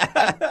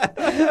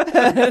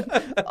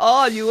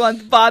 Oh, you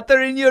want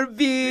butter in your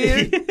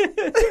beer?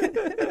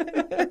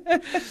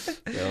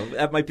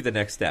 That might be the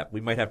next step. We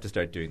might have to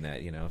start doing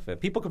that. If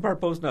people can start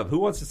posting up, who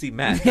wants to see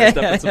Matt dressed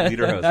up in some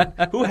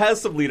lederhosen? Who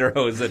has some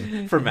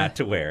lederhosen for Matt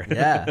to wear?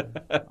 Yeah,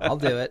 I'll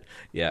do it.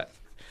 Yeah.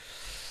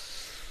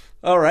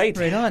 All right.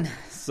 Right on.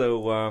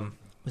 So,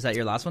 was that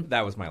your last one?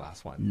 That was my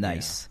last one.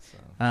 Nice.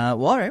 Yeah,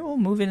 all right. We'll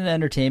move into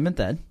entertainment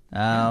then.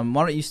 Why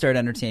don't you start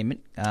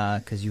entertainment?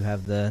 Because you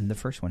have the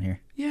first one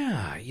here.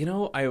 Yeah.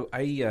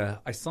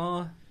 I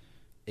saw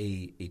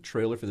a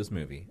trailer for this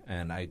movie,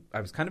 and I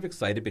was kind of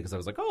excited because I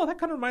was like, oh, that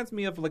kind of reminds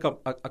me of like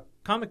a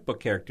comic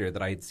book character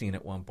that I had seen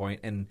at one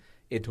point, and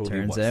it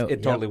totally was.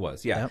 It totally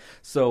was. Yeah. Yep.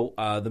 So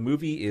the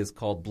movie is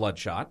called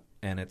Bloodshot,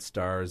 and it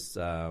stars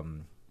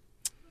Vin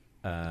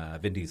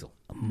Diesel.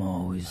 I'm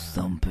always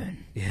thumping.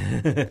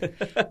 Vin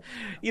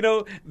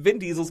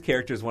Diesel's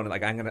character is one of,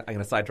 like, I'm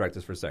gonna sidetrack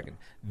this for a second.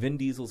 Vin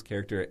Diesel's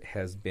character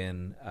has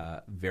been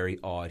very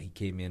odd. He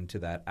came into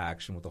that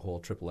action with the whole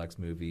XXX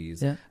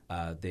movies. Yeah.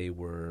 They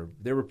were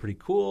pretty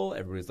cool.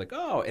 Everybody's like,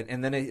 oh,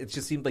 and then it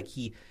just seemed like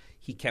he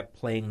kept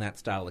playing that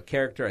style of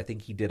character. I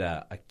think he did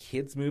a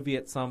kids movie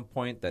at some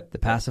point. The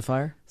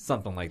Pacifier?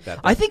 Something like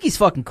that. I think he's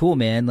fucking cool,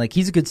 man. Like,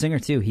 he's a good singer,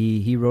 too.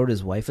 He wrote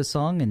his wife a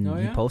song, and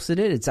he posted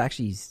it. It's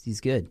actually, he's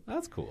good.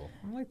 That's cool.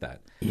 I like that.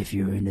 If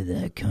you're into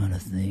that kind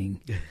of thing.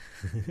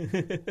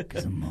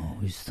 Because I'm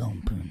always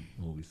thumping.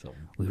 Always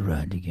thumping. We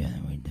ride together,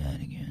 we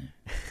die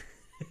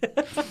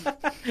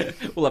together.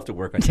 We'll have to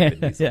work on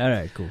it. Yeah, all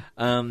right, cool.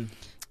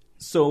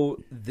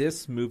 So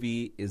this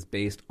movie is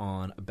based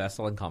on a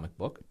best-selling comic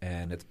book,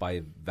 and it's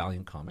by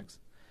Valiant Comics.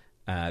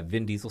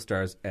 Vin Diesel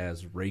stars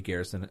as Ray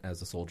Garrison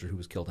as a soldier who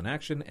was killed in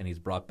action, and he's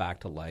brought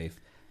back to life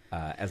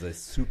as a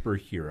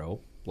superhero,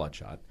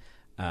 Bloodshot,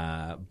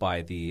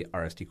 by the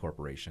RST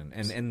Corporation.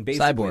 And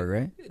basically, Cyborg,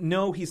 right?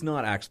 No, he's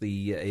not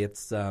actually.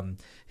 It's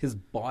his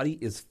body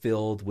is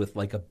filled with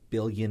like 1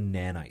 billion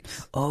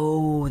nanites.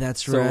 Oh,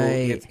 that's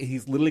right.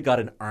 He's literally got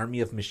an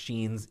army of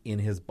machines in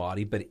his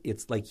body, but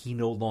it's like he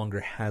no longer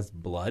has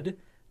blood.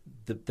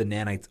 The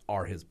nanites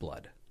are his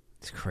blood.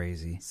 It's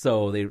crazy.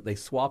 So they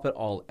swap it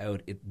all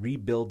out. It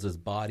rebuilds his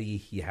body.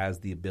 He has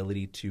the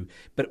ability to,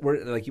 but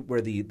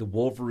where the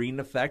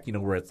Wolverine effect,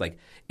 where it's like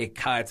it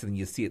cuts and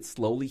you see it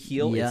slowly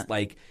heal. Yeah. It's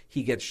like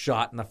he gets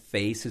shot in the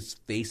face. His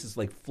face is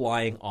like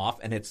flying off,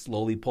 and it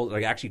slowly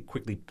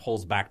quickly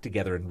pulls back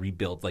together and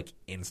rebuilds like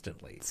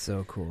instantly.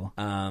 So cool.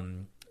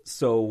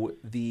 So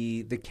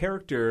the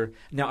character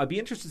now, I'd be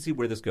interested to see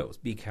where this goes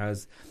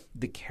because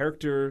the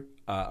character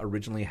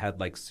originally had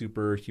like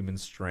superhuman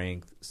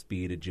strength,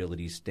 speed,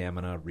 agility,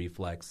 stamina,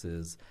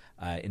 reflexes,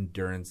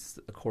 endurance,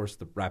 of course,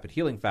 the rapid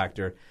healing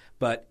factor.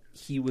 But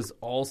he was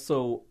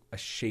also a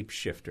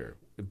shapeshifter,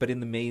 but in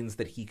the means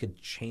that he could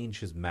change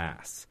his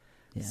mass.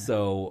 Yeah.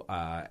 So,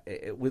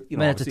 with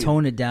Might have to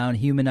tone it down,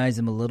 humanize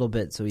him a little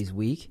bit so he's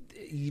weak.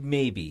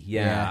 Maybe,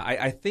 yeah.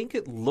 I think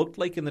it looked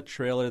like in the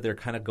trailer they're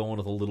kind of going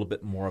with a little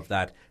bit more of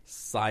that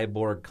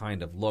cyborg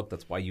kind of look.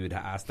 That's why you would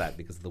ask that,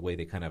 because of the way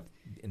they kind of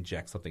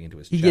inject something into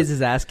his He chest. gets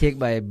his ass kicked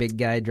by a big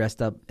guy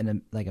dressed up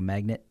in like a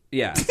magnet.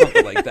 Yeah,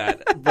 something like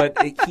that. But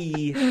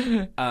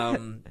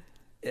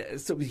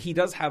so he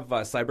does have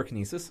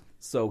cyberkinesis,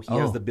 so he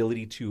has the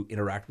ability to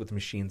interact with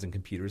machines and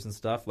computers and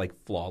stuff like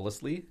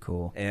flawlessly.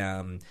 Cool.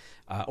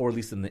 Or at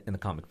least in the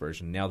comic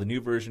version. Now the new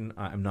version,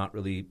 I'm not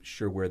really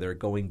sure where they're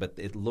going, but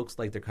it looks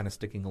like they're kind of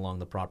sticking along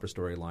the proper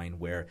storyline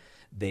where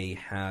they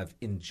have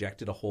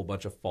injected a whole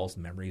bunch of false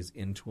memories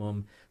into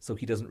him, so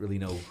he doesn't really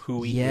know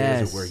who he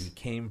is or where he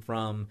came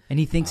from. And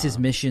he thinks his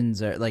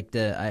missions are like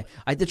the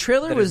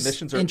trailer was his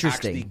missions are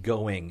interesting. actually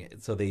going,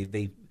 so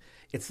they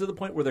it's to the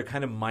point where they're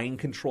kind of mind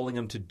controlling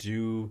him to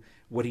do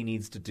what he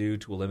needs to do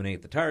to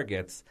eliminate the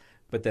targets,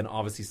 but then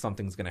obviously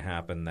something's going to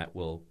happen that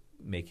will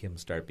make him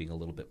start being a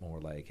little bit more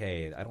like,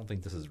 hey, I don't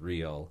think this is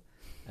real,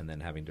 and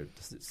then having to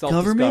self-discovery.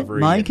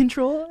 Government mind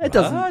control? It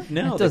doesn't.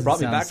 No, it they doesn't brought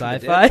me sound back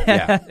sci-fi. to the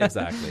dead. Yeah,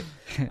 exactly.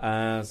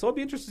 So I'll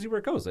be interested to see where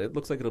it goes. It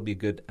looks like it'll be a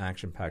good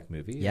action-packed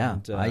movie. Yeah,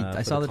 and,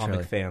 I saw for the comic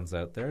trailer. fans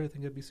out there, I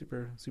think it'd be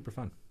super, super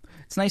fun.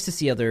 It's nice to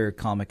see other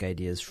comic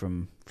ideas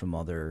from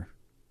other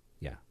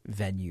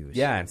venues.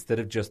 Yeah, instead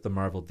of just the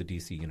Marvel, the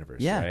DC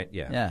universe. Yeah, right?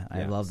 Yeah,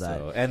 I love that.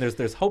 So, and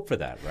there's hope for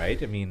that,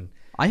 right? I mean,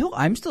 I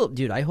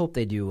hope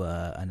they do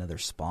another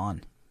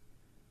Spawn.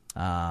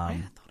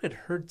 I thought I'd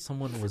heard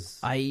someone was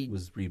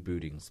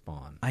rebooting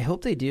Spawn. I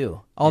hope they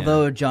do.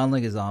 Although John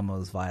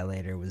Leguizamo's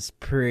Violator was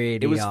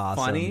pretty It was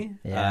awesome. funny.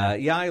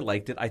 Yeah. I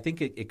liked it. I think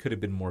it could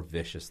have been more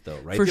vicious, though,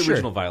 right? For the sure.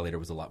 original Violator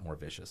was a lot more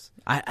vicious.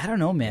 I don't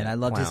know, man. Yeah, I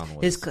loved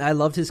clown I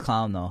loved his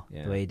clown though,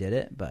 Yeah. the way he did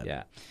it. But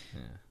Yeah.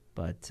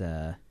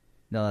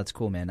 no, that's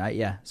cool,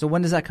 man. So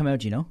when does that come out?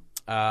 Do you know?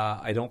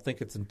 I don't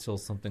think it's until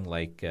something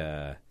like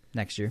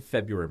Next year.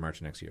 February,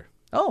 March next year.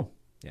 Oh,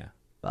 Yeah.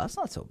 well, that's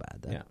not so bad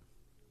then. Yeah.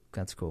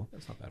 That's cool.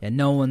 That's not bad. And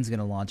no one's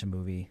gonna launch a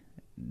movie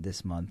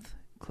this month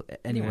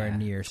anywhere Yeah,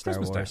 near it's Star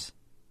Christmas Wars.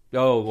 time.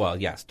 Oh, well,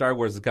 yeah. Star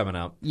Wars is coming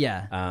out.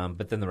 Yeah.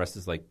 But then the rest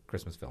is like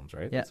Christmas films,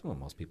 right? Yeah. That's what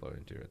most people are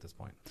into at this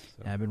point.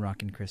 So. Yeah, I've been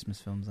rocking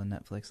Christmas films on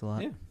Netflix a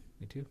lot. Yeah,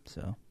 me too.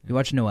 So you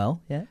watch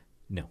Noelle yet?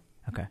 No.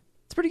 Okay,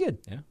 it's pretty good.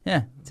 Yeah.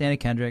 Yeah, it's Anna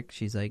Kendrick.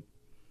 She's like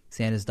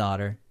Santa's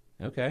daughter,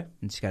 Okay.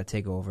 and she's got to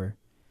take over.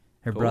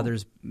 Her Cool.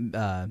 brother's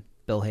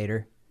Bill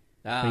Hader,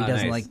 but he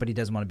doesn't but he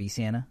doesn't want to be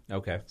Santa.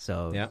 Okay.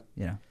 So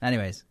Yeah.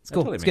 Anyways, it's That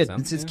cool. totally It's makes good.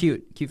 sense. It's Yeah.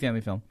 cute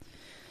family film.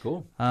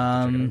 Cool. Check it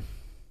out.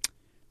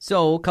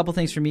 So a couple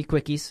things for me,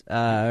 quickies.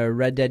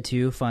 Red Dead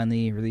 2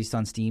 finally released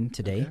on Steam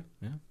today. Okay.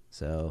 Yeah.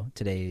 So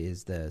today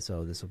is this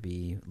will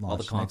be launched All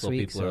the console next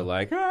week. people are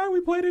like,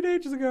 we played it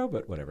ages ago,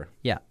 but whatever.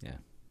 Yeah. Yeah.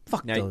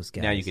 Fuck Now- those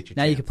guys. now you get your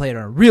Now you chance. can play it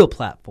on a real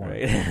platform.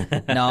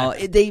 Right. No,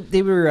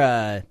 they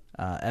were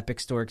Epic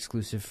Store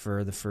exclusive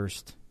for the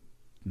first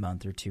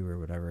month or two or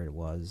whatever it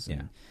was.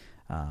 Yeah.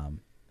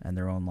 And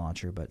their own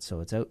launcher, but so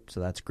it's out, so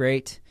that's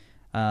great.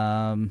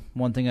 One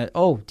thing.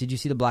 Did you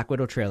see the Black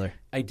Widow trailer?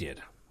 I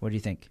did. What do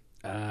you think?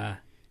 Eh.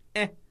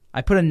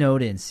 I put a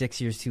note in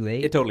 6 years too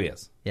late. It totally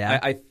is. Yeah?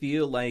 I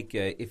feel like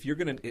if you're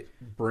going to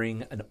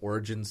bring an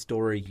origin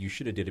story, you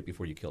should have did it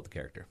before you killed the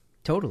character.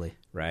 Totally.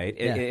 Right?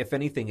 Yeah. If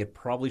anything, it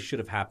probably should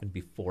have happened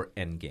before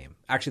Endgame.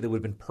 Actually, that would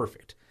have been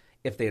perfect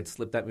if they had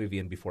slipped that movie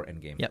in before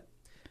Endgame. Yep.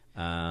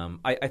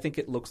 I think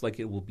it looks like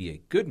it will be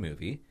a good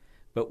movie,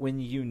 but when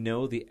you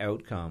know the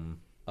outcome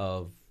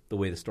of the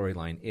way the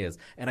storyline is,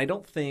 and I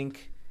don't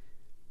think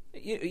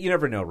you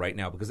never know right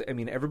now, because I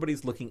mean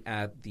everybody's looking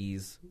at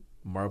these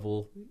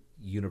Marvel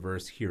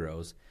Universe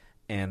heroes,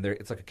 and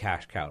it's like a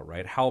cash cow,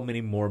 right? How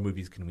many more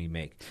movies can we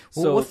make?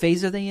 Well, what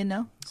phase are they in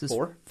now? This is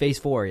 4? Phase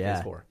 4, yeah.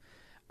 Phase 4.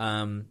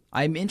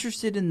 I'm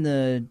interested in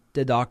the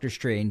Doctor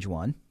Strange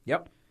one.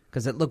 Yep.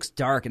 Because it looks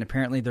dark, and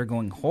apparently they're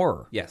going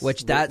horror. Yes,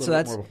 which little that's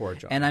more of a horror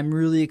genre. and I'm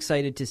really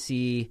excited to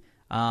see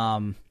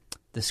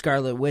the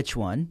Scarlet Witch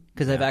one,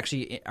 because I've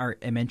actually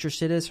am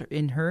interested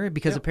in her,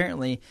 because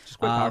apparently She's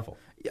quite powerful.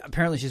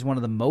 Apparently she's one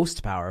of the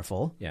most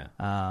powerful. Yeah.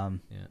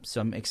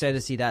 So I'm excited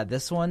to see that.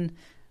 This one,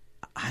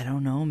 I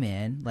don't know,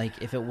 man.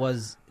 Like if it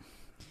was,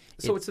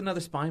 So it's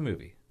another spy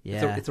movie.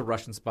 Yeah. It's a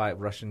Russian spy,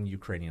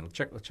 Russian-Ukrainian,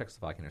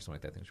 Czechoslovakian or something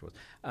like that, I think she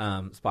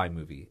was, spy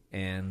movie.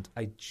 And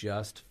I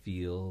just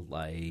feel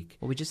like...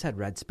 well, we just had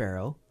Red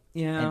Sparrow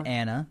Yeah. and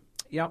Anna.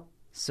 Yep.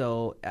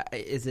 So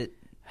is it?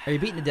 Are you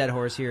beating a dead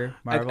horse here,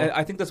 Marvel?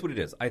 I think that's what it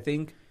is. I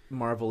think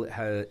Marvel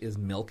is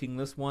milking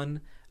this one.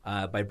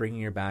 by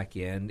bringing her back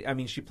in. I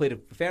mean, she played a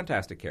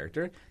fantastic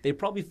character. They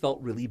probably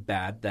felt really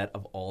bad that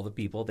of all the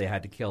people, they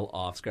had to kill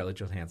off Scarlett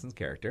Johansson's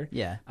character.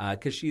 Yeah.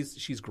 Because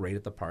she's great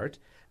at the part.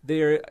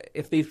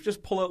 If they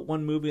just pull out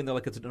one movie and they're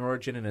like, it's an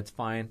origin and it's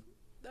fine,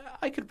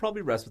 I could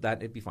probably rest with that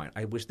and it'd be fine.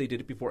 I wish they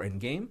did it before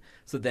Endgame,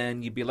 so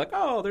then you'd be like,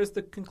 oh, there's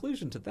the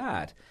conclusion to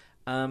that.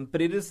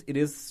 But it is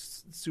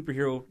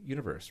superhero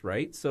universe,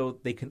 right? So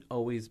they can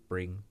always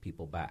bring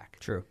people back.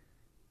 True.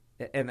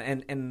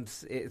 And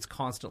it's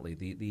constantly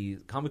the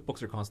comic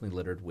books are constantly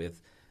littered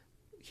with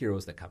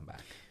heroes that come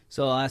back.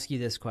 So I'll ask you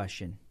this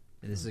question.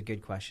 This is a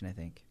good question, I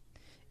think.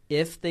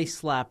 If they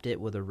slapped it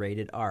with a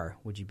rated R,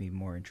 would you be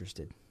more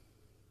interested?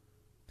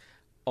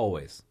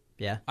 Always.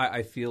 Yeah.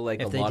 I feel like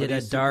If a they lot did of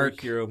a these dark-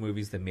 superhero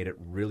movies that made it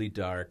really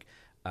dark.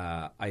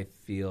 I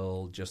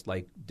feel just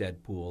like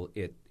Deadpool,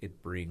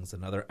 it brings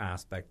another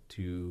aspect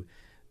to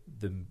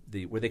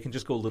the where they can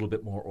just go a little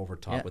bit more over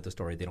top with the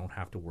story. They don't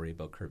have to worry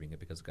about curving it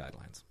because of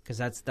guidelines.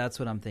 Because that's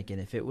what I'm thinking.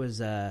 If it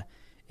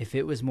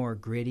was more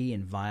gritty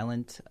and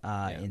violent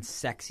and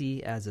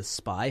sexy as a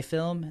spy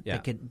film,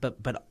 that could,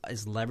 but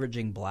is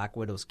leveraging Black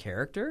Widow's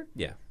character,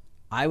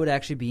 I would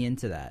actually be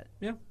into that.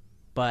 Yeah,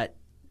 but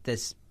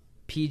this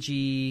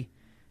PG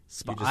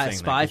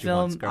spy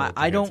film,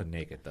 I don't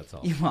naked. That's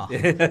all. Well,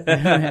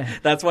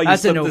 that's why you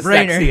that's put a the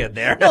no-brainer. sexy in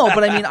there. No,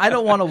 but I mean, I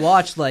don't want to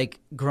watch like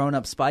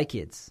grown-up spy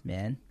kids,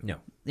 man. No.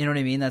 You know what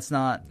I mean? That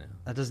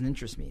doesn't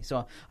interest me.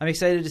 So I'm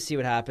excited to see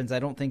what happens. I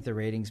don't think the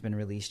rating's been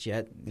released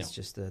yet. It's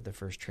just the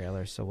first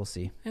trailer, so we'll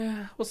see.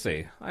 Yeah, we'll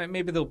see.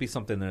 Maybe there'll be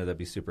something there that'd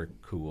be super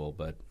cool,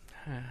 but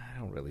I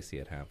don't really see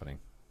it happening.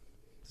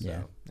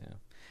 So, yeah.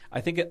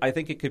 I think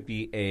it could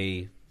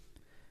be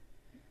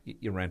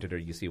you rent it or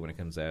you see when it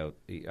comes out.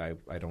 I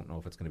don't know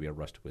if it's going to be a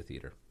rush to a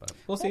theater, but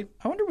we'll see.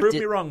 I wonder Prove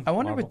me wrong. I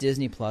wonder Marvel. with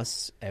Disney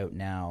Plus out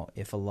now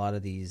if a lot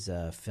of these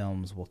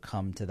films will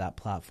come to that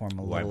platform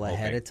a little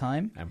ahead of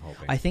time. I'm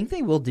hoping. I think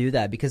they will do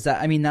that because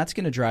that's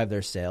going to drive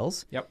their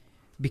sales. Yep.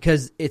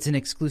 Because it's an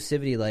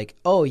exclusivity. Like,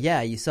 oh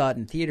yeah, you saw it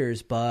in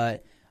theaters,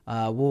 but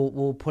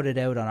we'll put it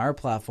out on our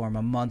platform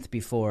a month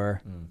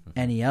before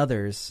any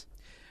others.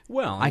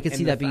 Well, I could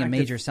see that being a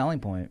major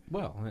selling point.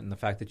 Well, and the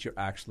fact that you're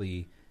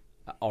actually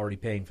already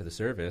paying for the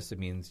service, it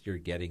means you're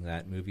getting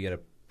that movie at a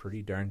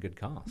pretty darn good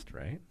cost,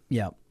 right?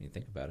 Yep. You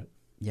think about it.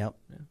 Yep.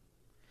 Yeah.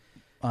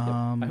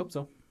 I hope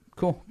so.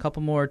 Cool.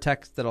 Couple more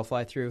texts that I'll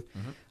fly through.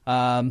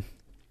 I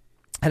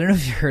don't know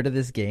if you heard of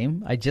this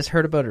game. I just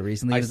heard about it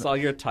recently. I saw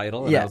your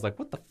title and I was like,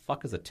 what the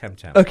fuck is a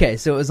Temtem? Okay,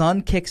 so it was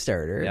on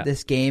Kickstarter,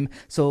 this game.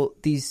 So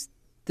this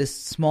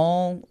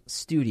small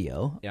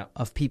studio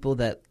of people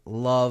that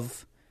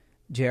love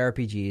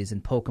JRPGs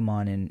and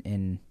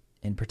Pokemon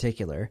in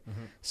particular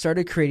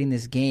started creating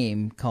this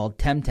game called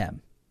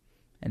Temtem.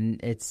 And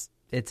it's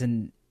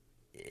going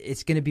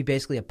to be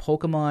basically a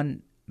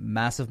Pokemon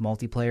massive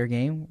multiplayer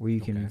game where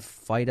you can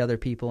fight other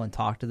people and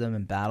talk to them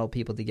and battle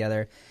people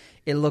together.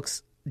 It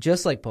looks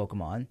just like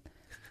Pokemon,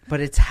 but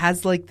it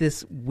has like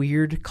this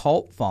weird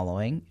cult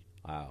following.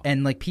 Wow.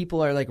 And like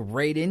people are like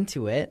right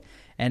into it,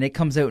 and it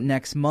comes out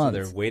next month.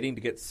 So they're waiting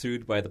to get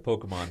sued by the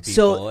Pokemon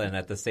people, and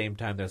at the same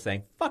time they're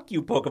saying, fuck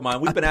you, Pokemon.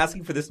 We've been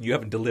asking for this and you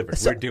haven't delivered.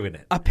 We're doing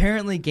it.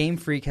 Apparently Game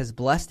Freak has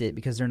blessed it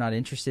because they're not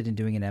interested in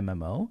doing an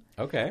MMO.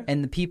 Okay.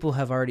 And the people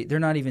they're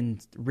not even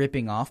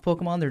ripping off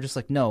Pokemon. They're just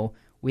like, no,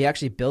 we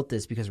actually built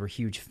this because we're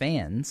huge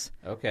fans.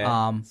 Okay.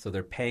 So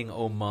they're paying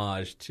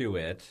homage to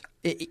it.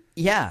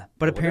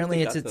 But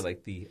apparently it's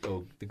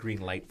the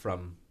green light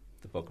from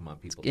the Pokemon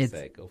people to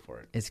say, go for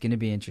it. It's going to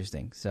be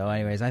interesting. So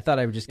anyways, I thought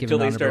I would just give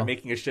until they start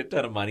making a shit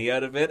ton of money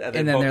out of it. And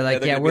then they're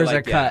like, where's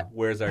our cut?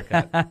 Where's our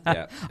cut?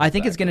 Yeah, I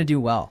think it's going to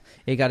do well.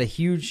 They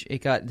raised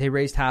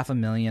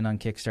 $500,000 on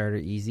Kickstarter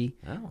easy.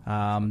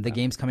 The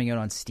game's coming out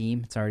on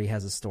Steam. It already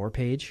has a store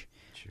page.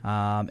 Sure.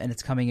 And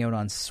it's coming out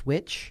on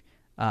Switch,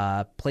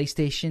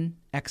 PlayStation,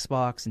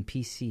 Xbox, and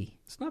PC.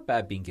 It's not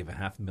bad being given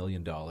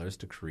 $500,000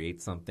 to create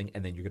something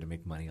and then you're going to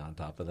make money on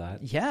top of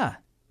that. Yeah.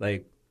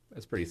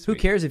 That's pretty sweet. Who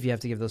cares if you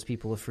have to give those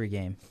people a free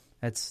game?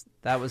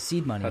 That was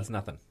seed money. That's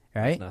nothing.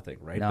 Right? That's nothing,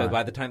 right? No. But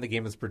by the time the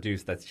game is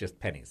produced, that's just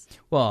pennies.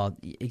 Well,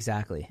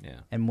 exactly.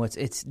 Yeah. And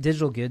it's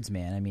digital goods,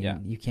 man. I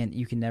mean, you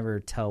can never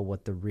tell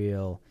what the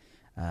real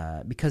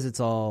because it's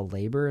all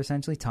labor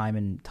essentially, time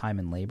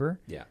and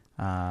labor. Yeah.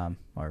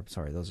 Those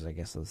are I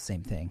guess the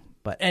same thing.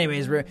 But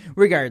anyways,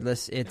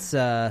 regardless, it's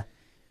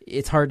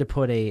hard to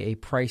put a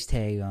price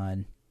tag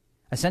on.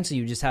 Essentially,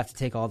 you just have to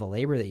take all the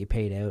labor that you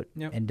paid out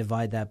and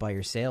divide that by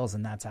your sales,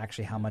 and that's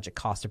actually how much it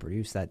costs to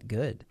produce that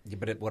good. Yeah,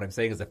 but what I'm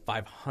saying is that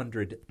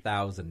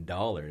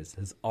 $500,000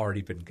 has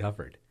already been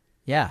covered.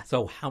 Yeah.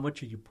 So how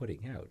much are you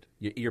putting out?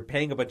 You're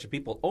paying a bunch of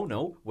people. Oh,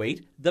 no,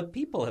 wait. The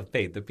people have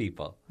paid the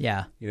people.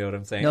 Yeah. You know what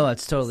I'm saying? No,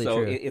 that's totally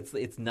true. So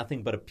it's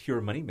nothing but a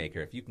pure moneymaker.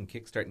 If you can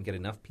kickstart and get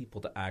enough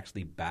people to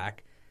actually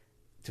back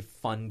to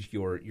fund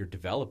your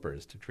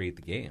developers to create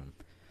the game.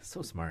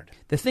 So smart.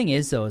 The thing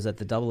is, though, is that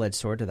the double-edged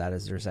sword to that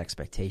is there's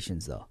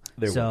expectations, though.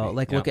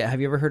 Look at,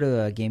 have you ever heard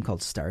of a game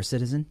called Star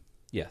Citizen?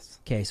 Yes.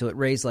 Okay, so it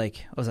raised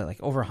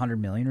over $100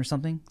 million or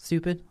something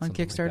stupid on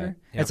Kickstarter. Like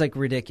It's like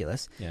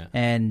ridiculous. Yeah.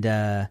 And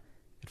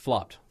It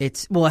flopped.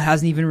 It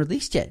hasn't even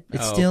released yet.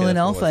 It's Oh, still okay, in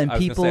that's what alpha, it was. and I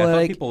was people gonna say, I are thought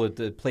like, people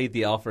had played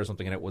the alpha or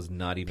something, and it was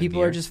not even. people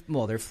near. are just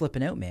they're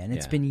flipping out, man.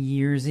 It's Yeah. been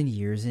years and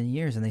years and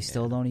years, and they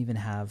still don't even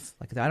have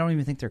I don't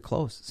even think they're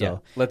close.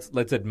 So let's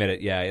admit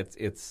it. Yeah,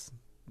 it's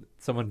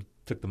someone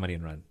took the money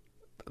and run.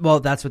 well,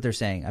 that's what they're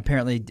saying.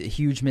 Apparently,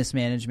 huge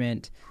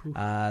mismanagement.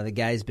 The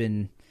guy's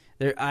been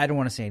there. I don't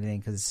want to say anything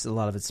because a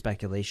lot of it's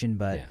speculation,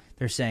 but Yeah.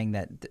 they're saying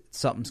that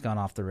something's gone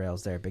off the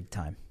rails there, big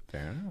time,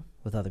 Fair enough.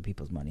 with other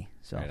people's money.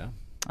 So. Right on.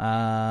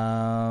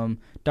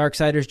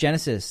 Darksiders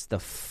Genesis, the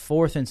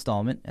 4th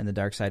installment in the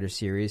Darksiders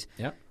series,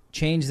 Yep.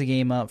 changed the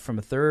game up from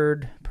a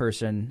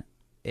third-person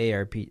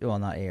ARPG. Well,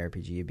 not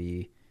ARPG. It'd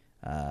be,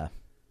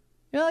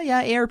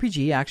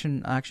 ARPG,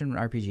 action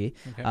RPG.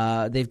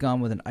 Okay. They've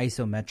gone with an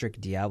isometric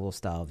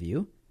Diablo-style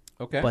view,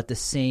 Okay. but the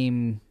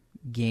same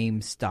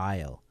game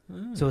style.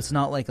 So it's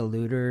not like a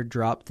looter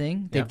drop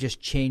thing. They've Yep. just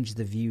changed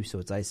the view so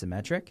it's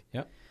isometric.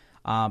 Yep.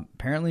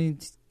 Apparently,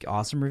 it's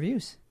awesome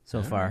reviews so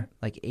All far, right.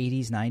 like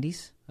 80s,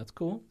 90s. That's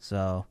cool.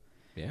 So.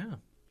 Yeah.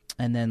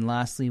 And then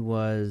lastly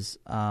was,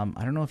 I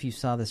don't know if you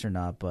saw this or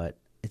not, but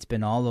it's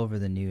been all over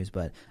the news.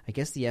 But I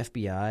guess the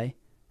FBI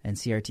and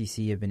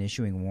CRTC have been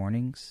issuing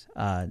warnings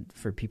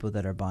for people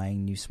that are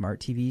buying new smart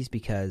TVs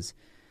because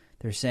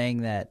they're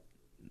saying that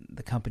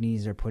the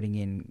companies are putting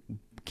in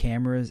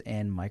cameras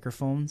and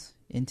microphones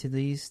into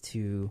these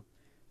to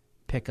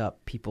pick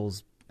up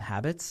people's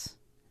habits.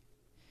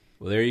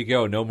 Well, there you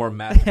go. No more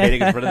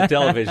masturbating in front of the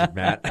television,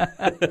 Matt.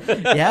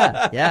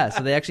 Yeah.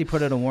 So they actually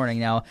put out a warning.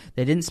 Now,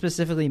 they didn't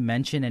specifically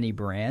mention any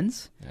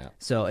brands. Yeah.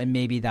 So, and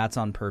maybe that's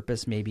on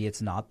purpose. Maybe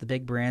it's not the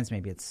big brands.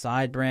 Maybe it's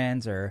side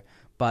brands.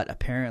 But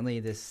apparently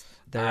they're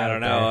I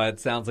don't out know. there.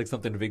 It sounds like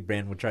something a big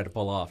brand would try to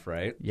pull off,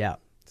 right? Yeah.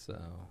 So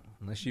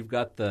unless you've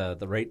got the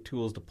right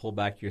tools to pull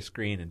back your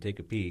screen and take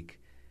a peek,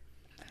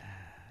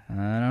 I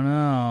don't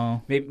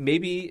know.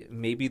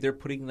 maybe they're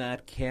putting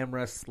that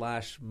camera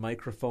 /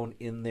 microphone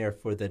in there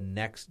for the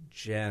next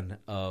gen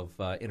of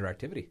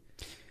interactivity.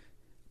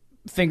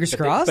 Fingers But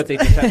crossed. they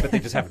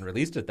just haven't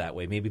released it that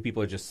way. Maybe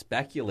people are just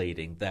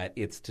speculating that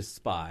it's to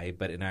spy,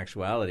 but in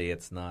actuality,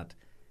 it's not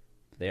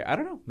there. I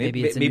don't know.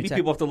 Maybe it's a new maybe tech-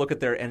 people have to look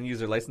at their end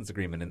user license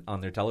agreement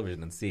on their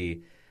television and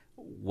see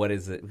what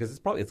is it, because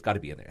it's got to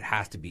be in there. It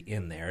has to be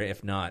in there.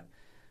 If not,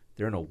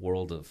 they're in a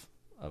world of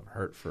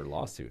hurt for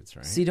lawsuits,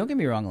 right? See, don't get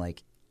me wrong.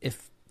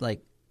 If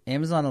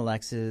Amazon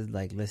Alexa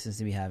listens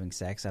to me having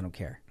sex, I don't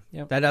care.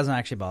 Yep. That doesn't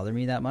actually bother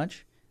me that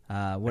much.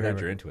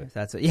 Whatever. you're into it. If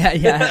that's what,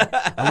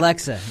 yeah.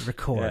 Alexa,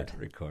 record. Yeah,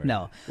 record.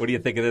 No. What do you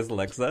think of this,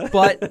 Alexa?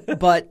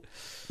 But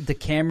the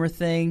camera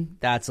thing,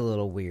 that's a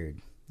little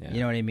weird. Yeah. You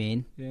know what I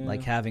mean? Yeah.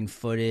 Like having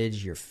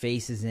footage, your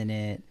face is in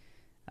it.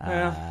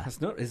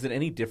 Is it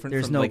any different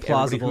there's from no everybody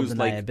plausible who's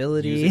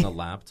deniability. using a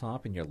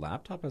laptop, and your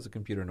laptop has a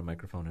computer and a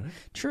microphone in it,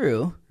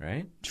 True.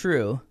 right?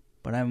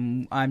 But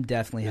I'm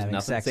definitely There's having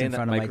nothing sex saying in that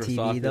front of my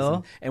Microsoft TV, though.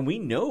 isn't. And we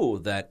know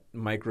that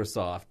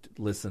Microsoft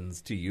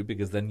listens to you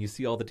because then you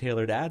see all the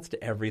tailored ads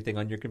to everything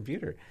on your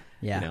computer.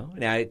 Yeah.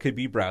 Now it could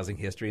be browsing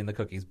history in the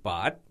cookies,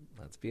 but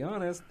let's be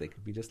honest, they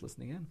could be just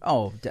listening in.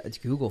 Oh, it's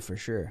Google for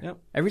sure. Yep.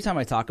 Every time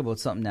I talk about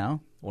something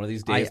now, One of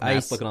these days, I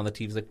Matt's looking on the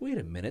TV, he's like, "Wait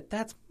a minute,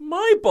 that's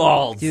my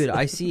balls, dude,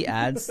 I see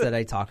ads that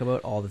I talk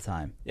about all the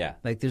time. Yeah,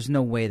 There's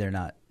no way they're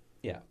not.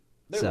 yeah,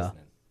 they're So.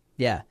 listening.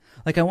 Yeah.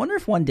 I wonder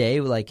if one day,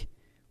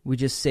 we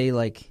just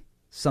say,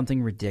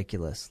 something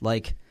ridiculous.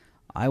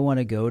 I want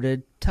to go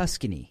to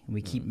Tuscany. And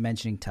we keep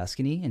mentioning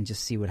Tuscany and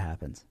just see what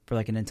happens for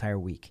an entire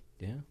week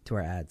Yeah, to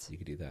our ads. you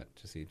could do that.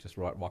 Just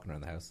walking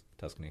around the house,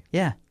 Tuscany.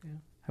 Yeah. Yeah.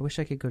 I wish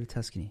I could go to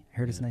Tuscany. I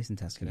heard it's nice in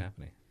It's Tuscany.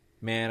 happening.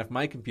 Man, if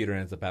my computer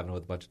ends up having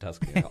with a bunch of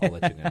Tuscany, I'll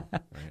let you know.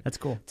 Right? That's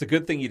cool. It's a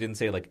good thing you didn't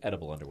say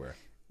edible underwear.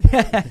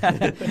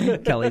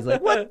 Kelly's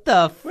like, what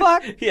the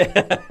fuck?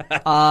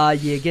 Yeah,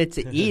 You get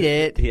to eat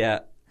it. yeah.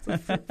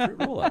 It's a fruit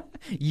roll-up.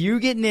 You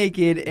get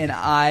naked and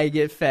I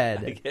get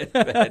fed.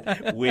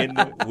 Win,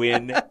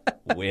 win,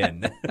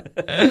 win.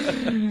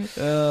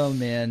 Oh,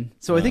 man.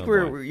 So I think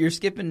boy. you're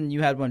skipping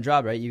You Had One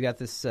Job, right? You got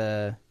this,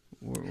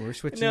 we're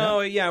switching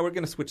No, up? yeah, we're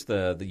going to switch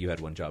the You Had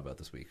One Job out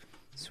this week.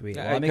 Sweet.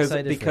 Well, I'm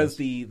excited because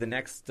for this. the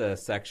next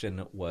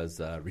section was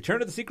Return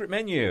to the Secret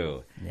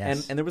Menu,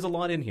 Yes. and there was a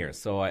lot in here,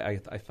 so I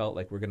felt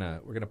like we're gonna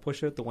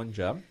push out the one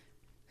job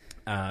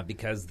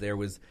because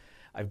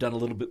I've done a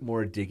little bit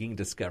more digging,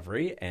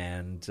 discovery,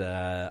 and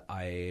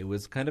I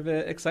was kind of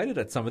excited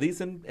at some of these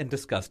and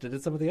disgusted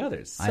at some of the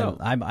others. So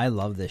I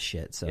love this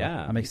shit, so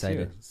yeah, I'm me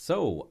excited. too.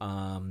 So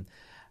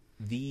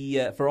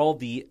for all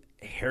the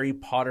Harry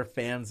Potter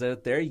fans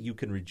out there, you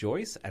can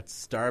rejoice. At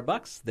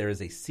Starbucks, there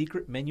is a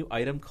secret menu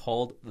item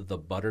called the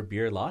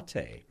Butterbeer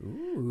Latte.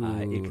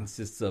 It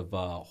consists of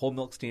whole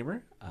milk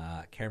steamer,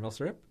 caramel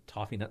syrup,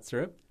 toffee nut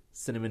syrup,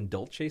 cinnamon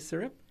dolce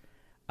syrup,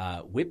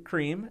 whipped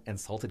cream, and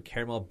salted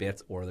caramel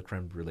bits or the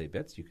creme brulee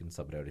bits. You can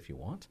sub it out if you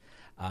want.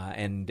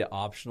 And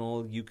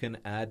optional, you can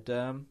add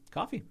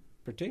coffee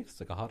for taste,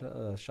 like a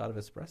hot shot of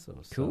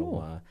espresso.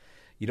 Cool. So,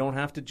 you don't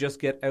have to just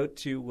get out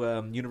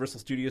to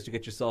Universal Studios to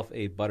get yourself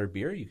a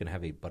butterbeer. You can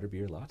have a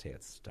butterbeer latte at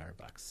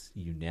Starbucks.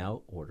 You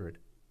now order it.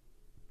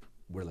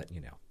 We're letting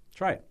you know.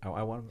 Try it.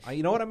 I want.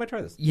 You know what? I might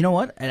try this. You know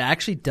what? It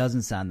actually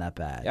doesn't sound that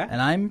bad. Yeah?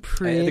 And I'm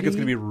pretty... I think it's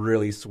going to be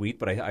really sweet,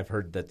 but I've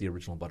heard that the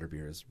original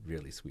butterbeer is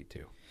really sweet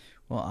too.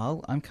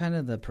 Well, I'm kind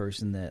of the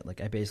person that,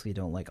 like, I basically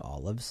don't like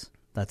olives.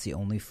 That's the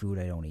only food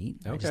I don't eat.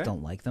 I just Okay.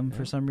 don't like them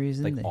for some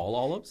reason. Like all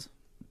olives?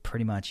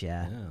 Pretty much,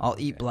 yeah. Yeah, I'll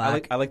eat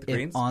black. I like the If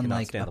greens. on Cannot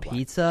like stand a the black.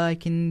 pizza, I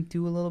can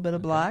do a little bit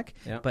of black.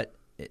 Yeah. But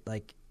it,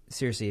 like,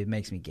 seriously, it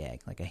makes me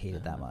gag. Like, I hate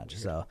it that much.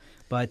 weird. So,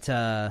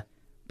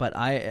 but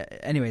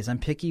anyways, I'm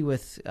picky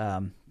with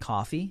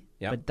coffee.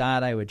 Yeah. But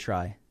that I would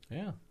try.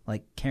 Yeah.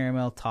 Like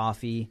caramel,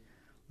 toffee,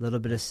 a little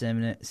bit of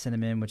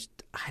cinnamon, which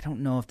I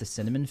don't know if the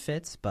cinnamon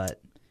fits,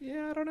 but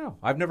Yeah, I don't know.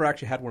 I've never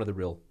actually had one of the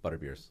real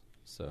butterbeers.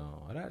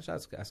 So I'd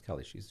ask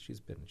Kelly. She's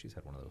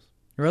had one of those.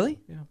 really?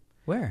 Yeah.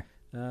 Where?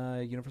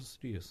 Universal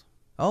Studios.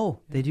 Oh,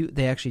 they do.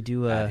 They actually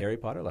do. At Harry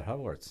Potter at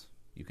Hogwarts.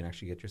 You can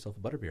actually get yourself a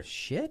butterbeer.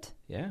 Shit.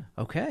 Yeah.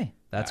 Okay,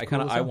 that's I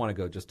cool. I want to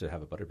go just to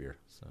have a butterbeer.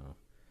 So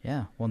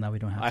Yeah. Well, now we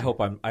don't have. I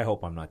to.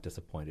 hope I'm not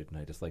disappointed and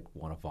I just like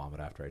want to vomit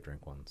after I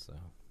drink one. So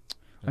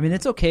I mean,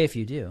 it's okay if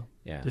you do.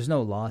 yeah. There's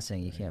no law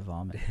saying you can't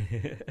vomit.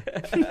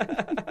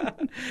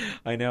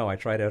 I know. I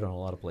tried out on a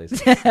lot of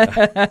places. I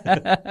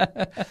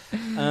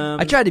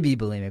tried to be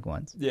bulimic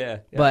once, Yeah.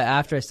 but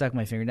after I stuck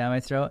my finger down my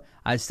throat,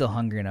 I was still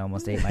hungry and I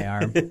almost ate my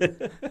arm.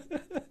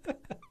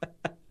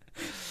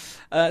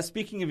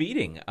 Speaking of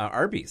eating,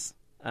 Arby's.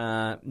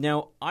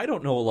 Now, I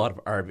don't know a lot of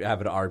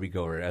avid Arby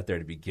goer out there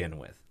to begin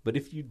with, but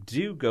if you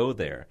do go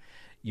there,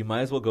 you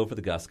might as well go for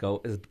the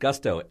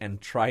gusto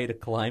and try to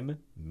climb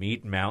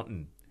Meat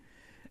Mountain.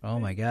 Oh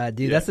my god,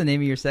 dude, that's the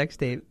name of your sex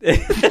tape.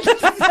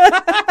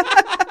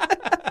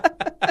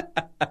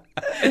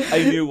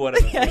 I knew one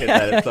of us would hit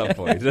that at some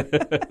point.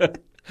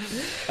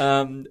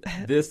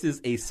 This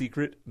is a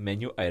secret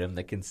menu item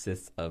that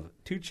consists of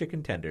 2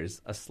 chicken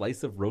tenders, a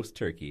slice of roast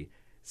turkey,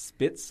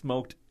 spit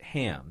smoked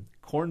ham,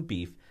 corned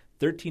beef,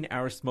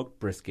 13-hour smoked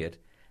brisket,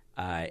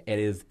 and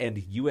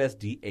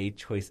USDA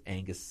Choice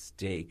Angus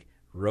steak,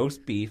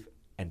 roast beef,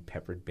 and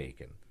peppered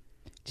bacon,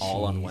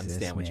 all on one Jesus,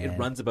 sandwich. man. It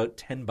runs about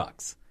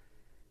 $10.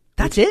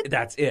 That's it.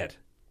 That's it,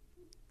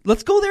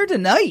 Let's go there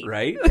tonight.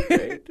 right?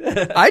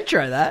 I'd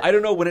try that. I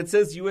don't know. When it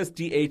says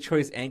USDA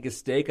Choice Angus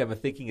steak, I'm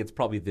thinking it's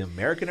probably the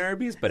American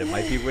Arby's, but it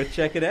might be worth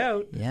checking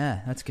out.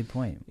 Yeah, that's a good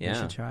point. Yeah, We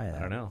should try that. I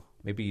don't know.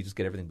 Maybe you just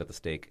get everything but the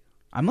steak.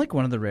 I'm like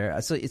one of the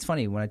rare. So it's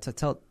funny when I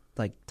talk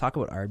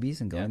about Arby's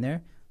and going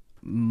there.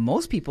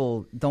 Most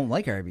people don't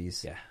like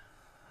Arby's. Yeah,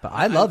 But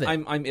I love it.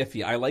 I'm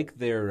iffy. I like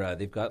their.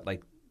 They've got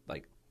like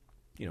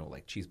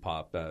cheese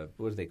pop.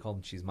 What do they call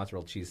them?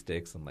 Mozzarella cheese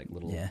sticks and like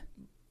little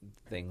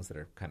things that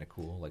are kind of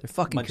cool. Like Their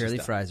fucking munchy curly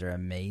stuff. fries are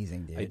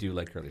amazing, dude. I do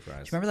like curly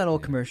fries. Do you remember that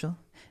old commercial?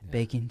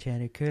 Bacon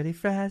cheddar curly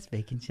fries,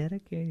 bacon cheddar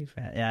curly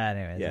fries. Yeah,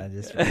 anyways, Yeah. I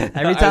just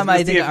every time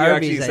I think of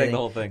Arby's, I sang think, the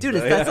whole thing. dude,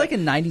 so, that's like a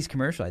 '90s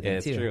commercial. I think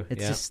it's too. true.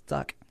 It's Yeah. just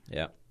stuck.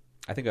 Yeah,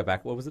 I think I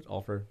back. What was it?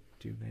 All for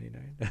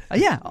 $2.99.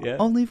 Yeah, Yeah.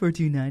 only for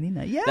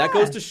 $2.99. Yeah, That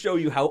goes to show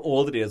you how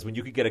old it is when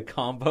you could get a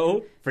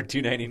combo for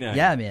 $2.99.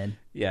 yeah, man.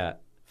 Yeah.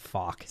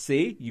 Fuck,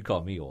 See, you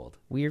call me old.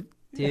 weird,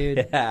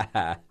 dude.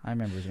 I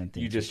remember when things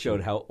You just were showed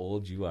cheap. how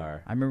old you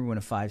are. I remember when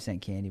a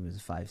 5-cent candy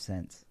was 5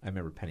 cents. I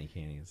remember penny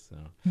candies. So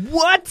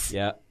What?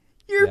 yeah,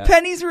 Your Yeah.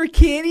 pennies were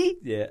candy?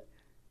 yeah.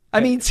 I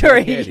mean,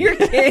 sorry, candy. your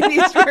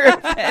candies were a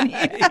penny.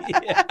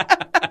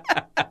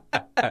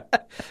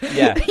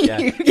 Yeah.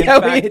 In Yeah,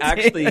 we fact, did.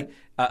 actually,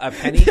 a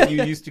penny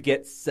you used to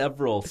get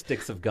several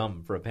sticks of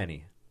gum for a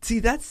penny. See,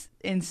 that's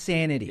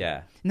insanity.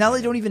 Yeah. Now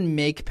they don't even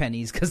make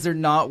pennies because they're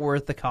not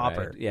worth the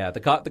copper. Right? Yeah, the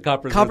copper.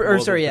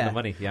 The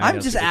money. Yeah, I I'm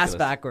know, just it's ass ridiculous.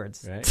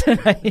 backwards Right?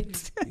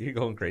 tonight. You're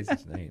going crazy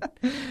tonight.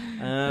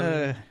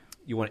 Do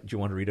you want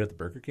to read out the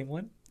Burger King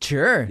one?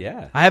 Sure.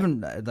 Yeah. I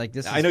haven't like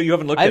this. I know you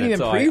haven't looked I at haven't it,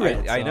 even so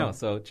pre-read. I so- know.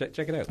 So check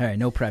it out. All right,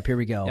 no prep. Here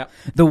we go. Yep.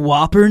 The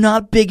Whopper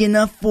not big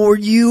enough for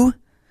you?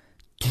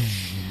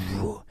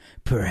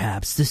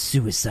 Perhaps the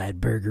Suicide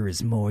Burger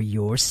is more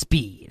your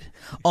speed.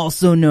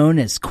 Also known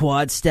as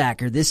Quad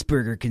Stacker, this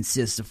burger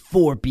consists of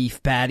 4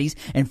 beef patties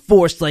and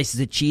 4 slices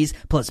of cheese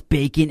plus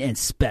bacon and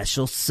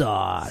special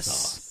sauce.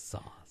 Sauce.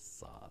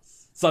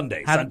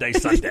 Sunday. How did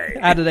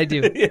I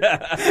do?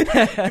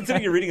 Yeah.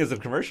 Considering you're reading as a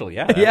commercial,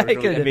 yeah. Yeah, That I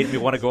could. it made me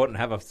want to go out and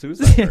have a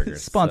Suicide Burger.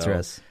 Sponsor So,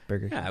 us,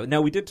 Burger King. Yeah.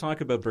 Now, we did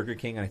talk about Burger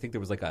King, and I think there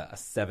was like a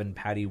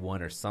 7-patty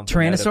one or something.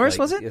 Tyrannosaurus, like,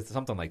 was it? It's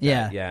something like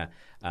Yeah. that. Yeah.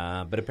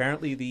 But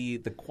apparently the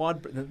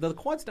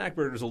quad stack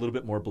burger is a little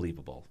bit more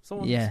believable.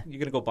 So Yeah. you're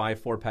going to go buy a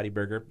 4-patty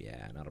burger?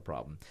 Yeah, not a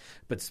problem.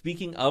 But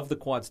speaking of the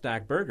quad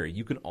stack burger,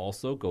 you can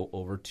also go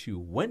over to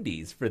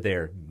Wendy's for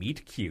their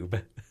meat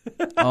cube.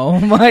 Oh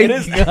my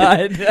God. God.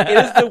 It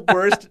is the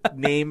worst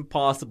name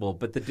possible,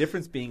 but the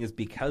difference being is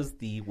because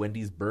the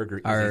Wendy's burger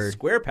is a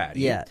square patty.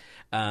 Yeah.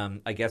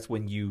 I guess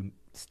when you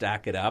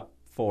stack it up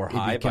 4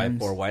 high by becomes-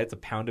 4 wide, it's a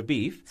pound of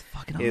beef. It's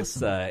fucking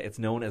awesome. It's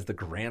known as the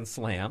Grand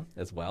Slam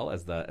as well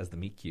as the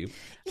meat cube.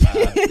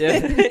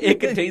 It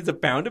contains a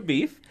pound of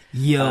beef.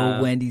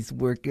 Yo, Wendy's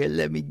worker,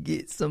 let me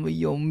get some of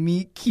your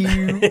meat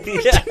cube.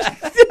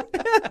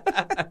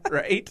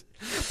 Right?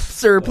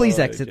 Sir, please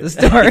exit the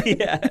store.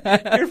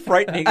 Yeah, you're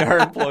frightening our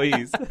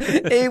employees.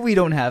 Hey, we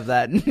don't have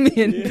that in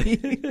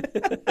B&B.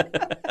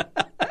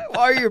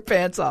 are your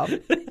pants off?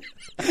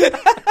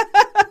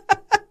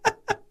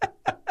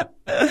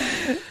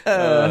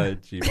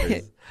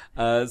 Jeepers.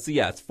 So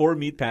yeah, it's 4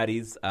 meat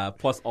patties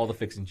plus all the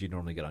fixings you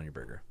normally get on your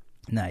burger.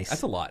 Nice.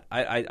 That's a lot.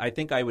 I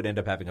think I would end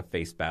up having a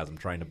face spasm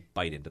trying to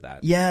bite into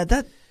that. Yeah,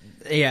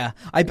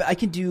 I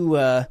can do.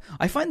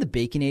 I find the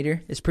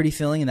Baconator is pretty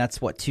filling, and that's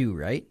what 2,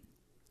 right?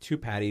 2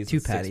 patties, Two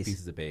and patties. 6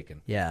 pieces of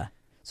bacon. Yeah.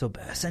 So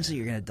essentially,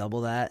 you're gonna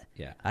double that.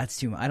 Yeah, That's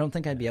too much. I don't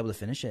think I'd be able to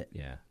finish it.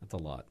 yeah, that's a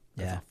lot.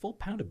 That's Yeah. a full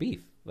pound of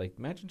beef. Like,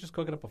 imagine just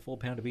cooking up a full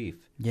pound of beef.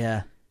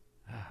 Yeah.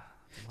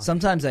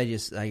 Sometimes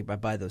I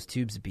buy those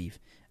tubes of beef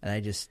and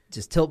I just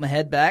tilt my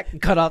head back and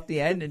cut off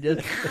the end and just.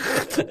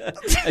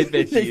 I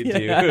bet you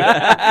do.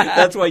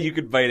 That's why you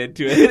could bite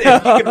into it. You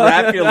can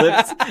wrap your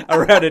lips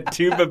around a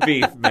tube of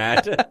beef,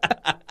 Matt.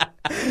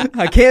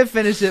 I can't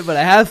finish it, but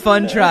I have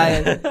fun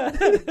trying.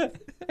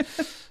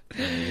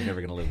 You're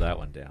never gonna live that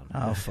one down.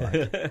 Oh fuck! Do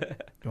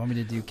you want me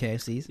to do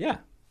KFC's? Yeah.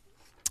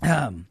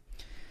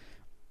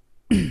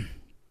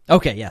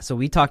 Okay, yeah. So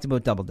we talked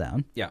about Double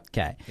Down. Yeah.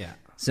 Okay. Yeah.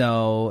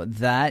 So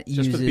that Just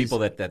uses. for the people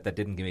that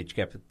didn't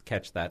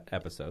catch that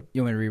episode.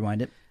 You want me to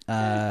rewind it?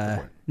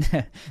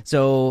 Go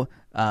So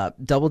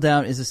Double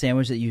Down is a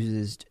sandwich that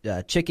uses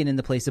chicken in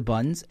the place of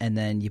buns, and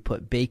then you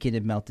put bacon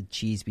and melted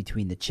cheese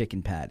between the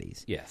chicken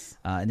patties. Yes.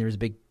 And there was a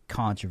big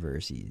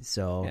controversy.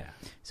 So, Yeah.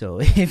 so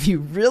if you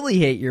really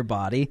hate your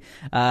body,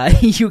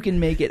 you can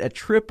make it a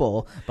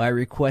triple by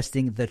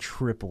requesting the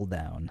triple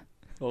down.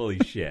 Holy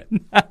shit.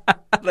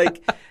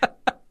 Like,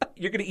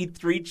 you're going to eat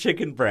 3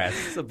 chicken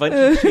breasts, a bunch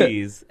of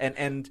cheese,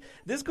 and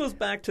this goes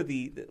back to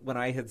when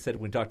I had said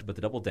when we talked about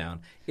the Double Down,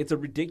 it's a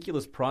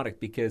ridiculous product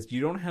because you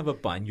don't have a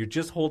bun, you're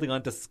just holding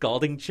on to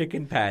scalding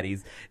chicken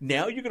patties.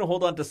 Now you're going to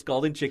hold on to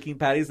scalding chicken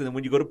patties, and then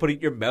when you go to put it in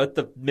your mouth,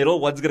 the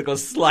middle one's going to go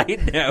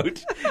sliding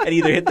out and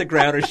either hit the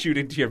ground or shoot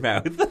into your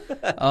mouth.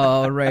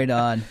 Oh, right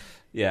on.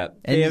 Yeah,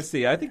 And-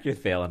 KFC, I think you're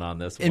failing on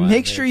this And one.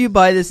 make sure you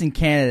buy this in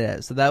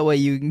Canada, so that way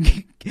you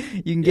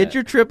can get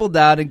your triple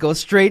down and go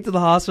straight to the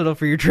hospital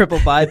for your triple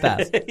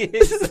bypass.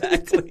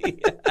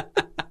 Exactly.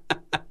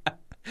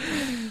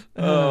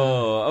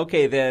 Oh,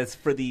 okay. That's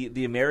for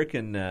the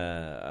American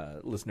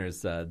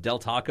listeners. Del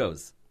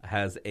Tacos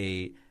has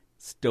a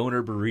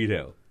stoner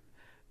burrito.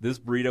 This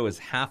burrito is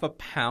half a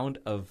pound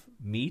of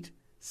meat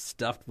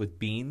stuffed with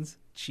beans,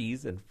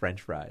 cheese, and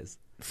French fries.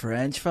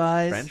 French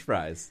fries. French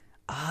fries.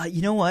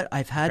 You know what?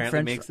 I've had Apparently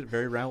French. makes it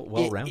very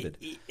well-rounded.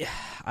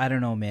 I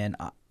don't know, man.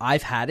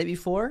 I've had it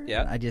before.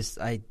 Yeah.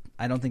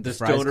 I don't think the The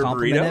fries stoner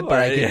compliment burrito, it, but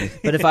or- I could,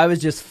 but if I was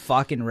just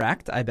fucking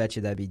wrecked, I bet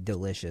you that'd be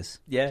delicious.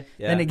 Yeah,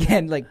 yeah. And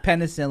again, like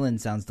penicillin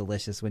sounds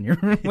delicious when you're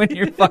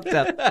fucked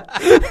up.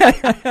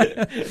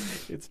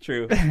 It's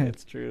true.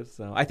 It's true.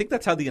 So I think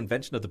that's how the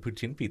invention of the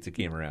poutine pizza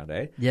came around,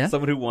 eh? Yeah.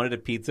 Someone who wanted a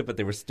pizza, but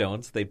they were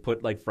stoned, so they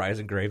put like fries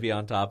and gravy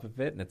on top of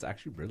it, and it's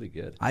actually really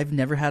good. I've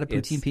never had a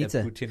poutine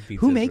pizza. Poutine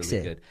pizza Who is makes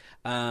really it?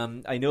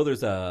 Good. I know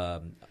there's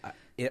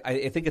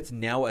I think it's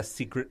now a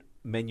secret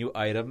menu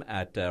item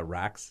at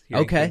Rax here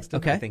Okay, in Kingston.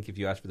 okay. I think if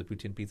you ask for the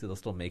poutine pizza, they'll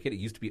still make it. It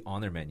used to be on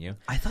their menu.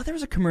 I thought there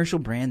was a commercial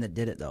brand that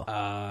did it though.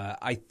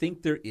 I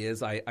think there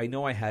is. I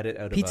know I had it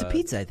out Pizza of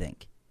Pizza, I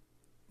think.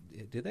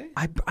 Did they?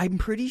 I'm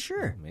pretty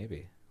sure.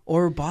 Maybe.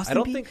 Or Boston. I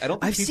don't think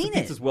I've Pizza seen Pizza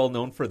it. is well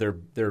known for their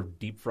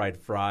deep fried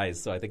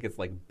fries, so I think it's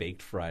like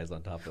baked fries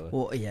on top of it.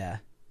 Well, yeah.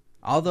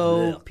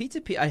 Although Ugh. Pizza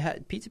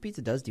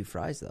Pizza does do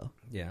fries though.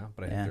 Yeah,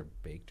 but I Yeah. think they're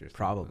baked or something.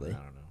 Probably. I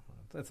don't know.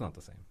 That's not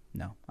the same.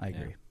 No, I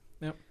agree.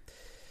 Yep.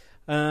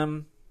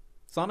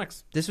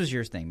 Sonics. This was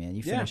your thing, man.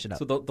 You finish it up.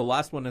 So the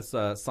last one is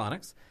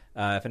Sonics.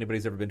 If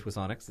anybody's ever been to a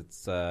Sonics,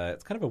 it's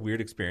kind of a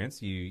weird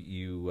experience.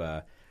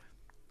 You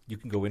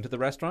can go into the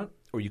restaurant,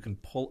 or you can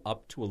pull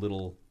up to a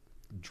little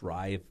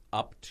drive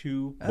up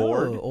to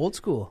board, old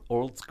school.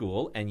 old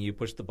school, and you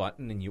push the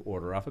button and you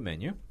order off a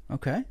menu.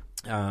 Okay.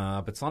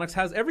 But Sonics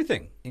has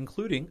everything,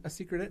 including a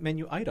secret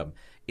menu item.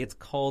 It's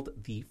called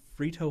the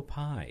Frito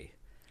Pie.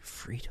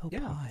 Frito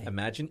pie.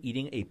 Imagine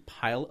eating a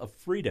pile of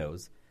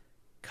Fritos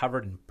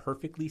covered in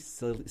perfectly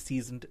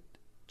seasoned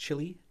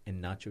chili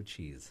and nacho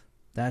cheese.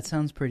 That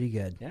sounds pretty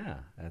good. Yeah,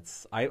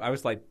 I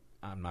was like,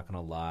 I'm not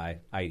gonna lie,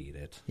 I'd eat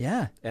it,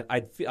 Yeah. and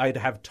I'd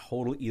have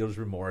total eater's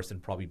remorse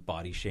and probably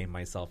body shame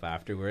myself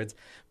afterwards.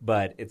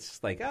 But it's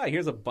just like,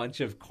 here's a bunch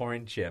of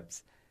corn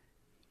chips.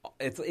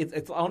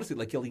 It's honestly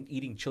like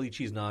eating chili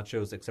cheese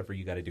nachos, except for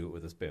you got to do it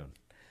with a spoon.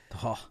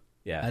 Oh,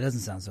 Yeah, that doesn't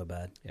sound so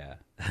bad. yeah.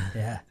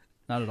 Yeah.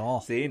 Not at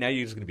all. See, now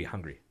you're just gonna be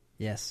hungry.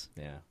 Yes.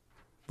 Yeah,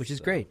 Which is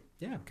So, great.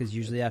 Yeah, Because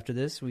usually after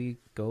this, we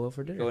go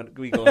over dinner.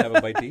 we go and have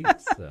a bite to eat.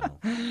 So,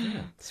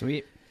 yeah.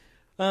 Sweet.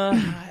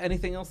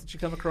 Anything else that you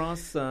come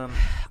across?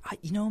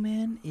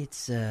 Man, it's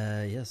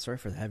sorry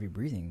for the heavy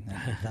breathing.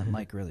 That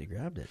mic really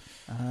grabbed it.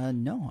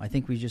 No, I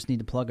think we just need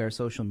to plug our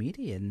social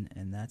media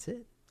and that's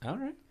it. All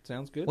right,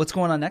 sounds good. What's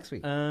going on next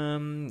week?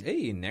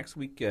 Hey, next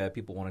week,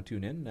 people want to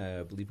tune in.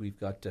 I believe we've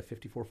got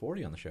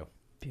 5440 on the show.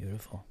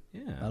 Beautiful.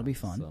 Yeah, That'll be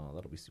fun. So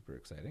that'll be super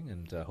exciting,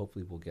 and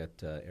hopefully we'll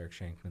get Eric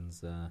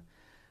Shankman's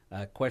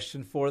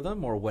question for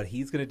them or what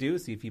he's going to do,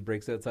 see if he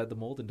breaks outside the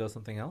mold and does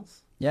something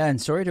else. Yeah,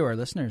 and sorry to our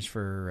listeners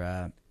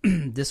for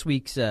this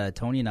week's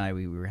Tony and I,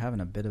 we were having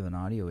a bit of an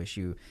audio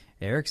issue.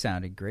 Eric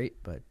sounded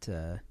great, but...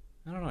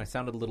 I don't know, I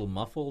sounded a little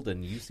muffled,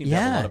 and you seem to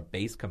have a lot of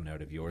bass coming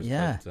out of yours,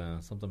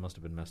 but something must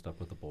have been messed up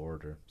with the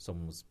board, or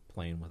someone was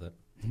playing with it.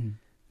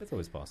 It's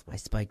always possible. I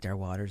spiked our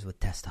waters with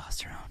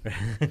testosterone.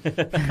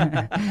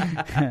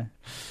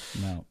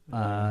 No.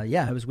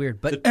 Yeah, it was weird.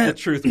 But the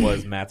truth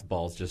was Matt's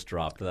balls just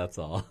dropped, that's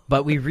all.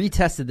 But we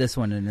retested this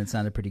one, and it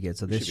sounded pretty good,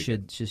 so this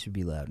should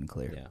be loud and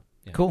clear. Yeah.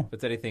 Cool.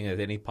 If it's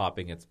any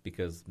popping, it's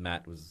because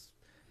Matt was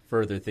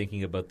further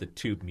thinking about the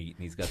tube meat,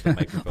 and he's got the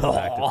microphone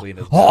actively in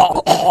his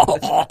mouth.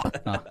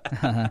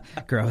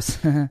 Gross.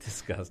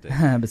 Disgusting.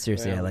 But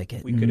seriously, I like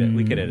it. We could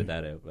edit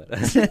that out, but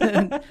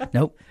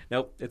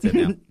Nope, it's in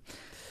now.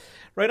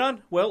 Right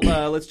on. Well,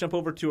 let's jump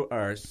over to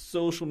our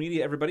social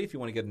media, everybody. If you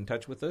want to get in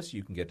touch with us,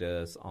 you can get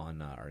us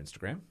on our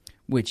Instagram,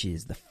 which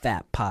is the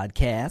FAP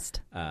Podcast.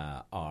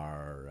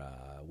 Our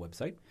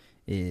website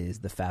is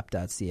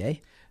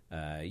thefap.ca.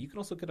 You can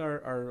also get a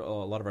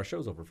lot of our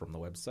shows over from the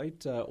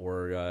website,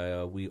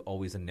 or we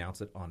always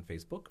announce it on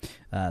Facebook.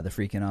 The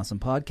Freaking Awesome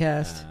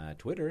Podcast.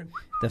 Twitter.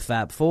 The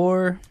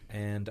FAP4.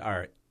 And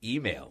our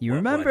email. You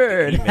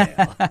remembered.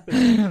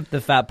 The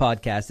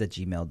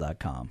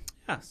fappodcast@gmail.com.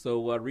 Yeah,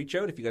 so reach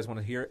out if you guys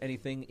want to hear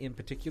anything in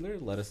particular.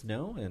 Let us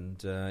know.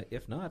 And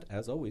if not,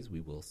 as always,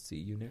 we will see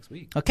you next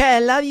week. Okay, I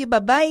love you.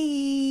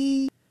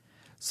 Bye-bye.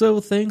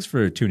 So thanks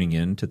for tuning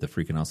in to the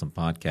Freaking Awesome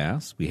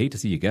Podcast. We hate to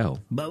see you go,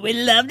 but we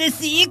love to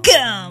see you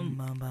come.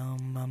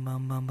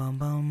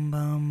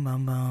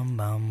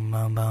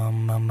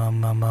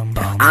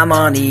 I'm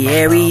on the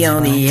air,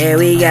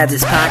 we got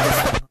this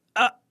podcast.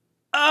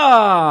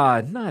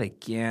 not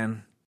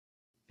again.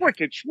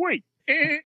 Wicked sweet.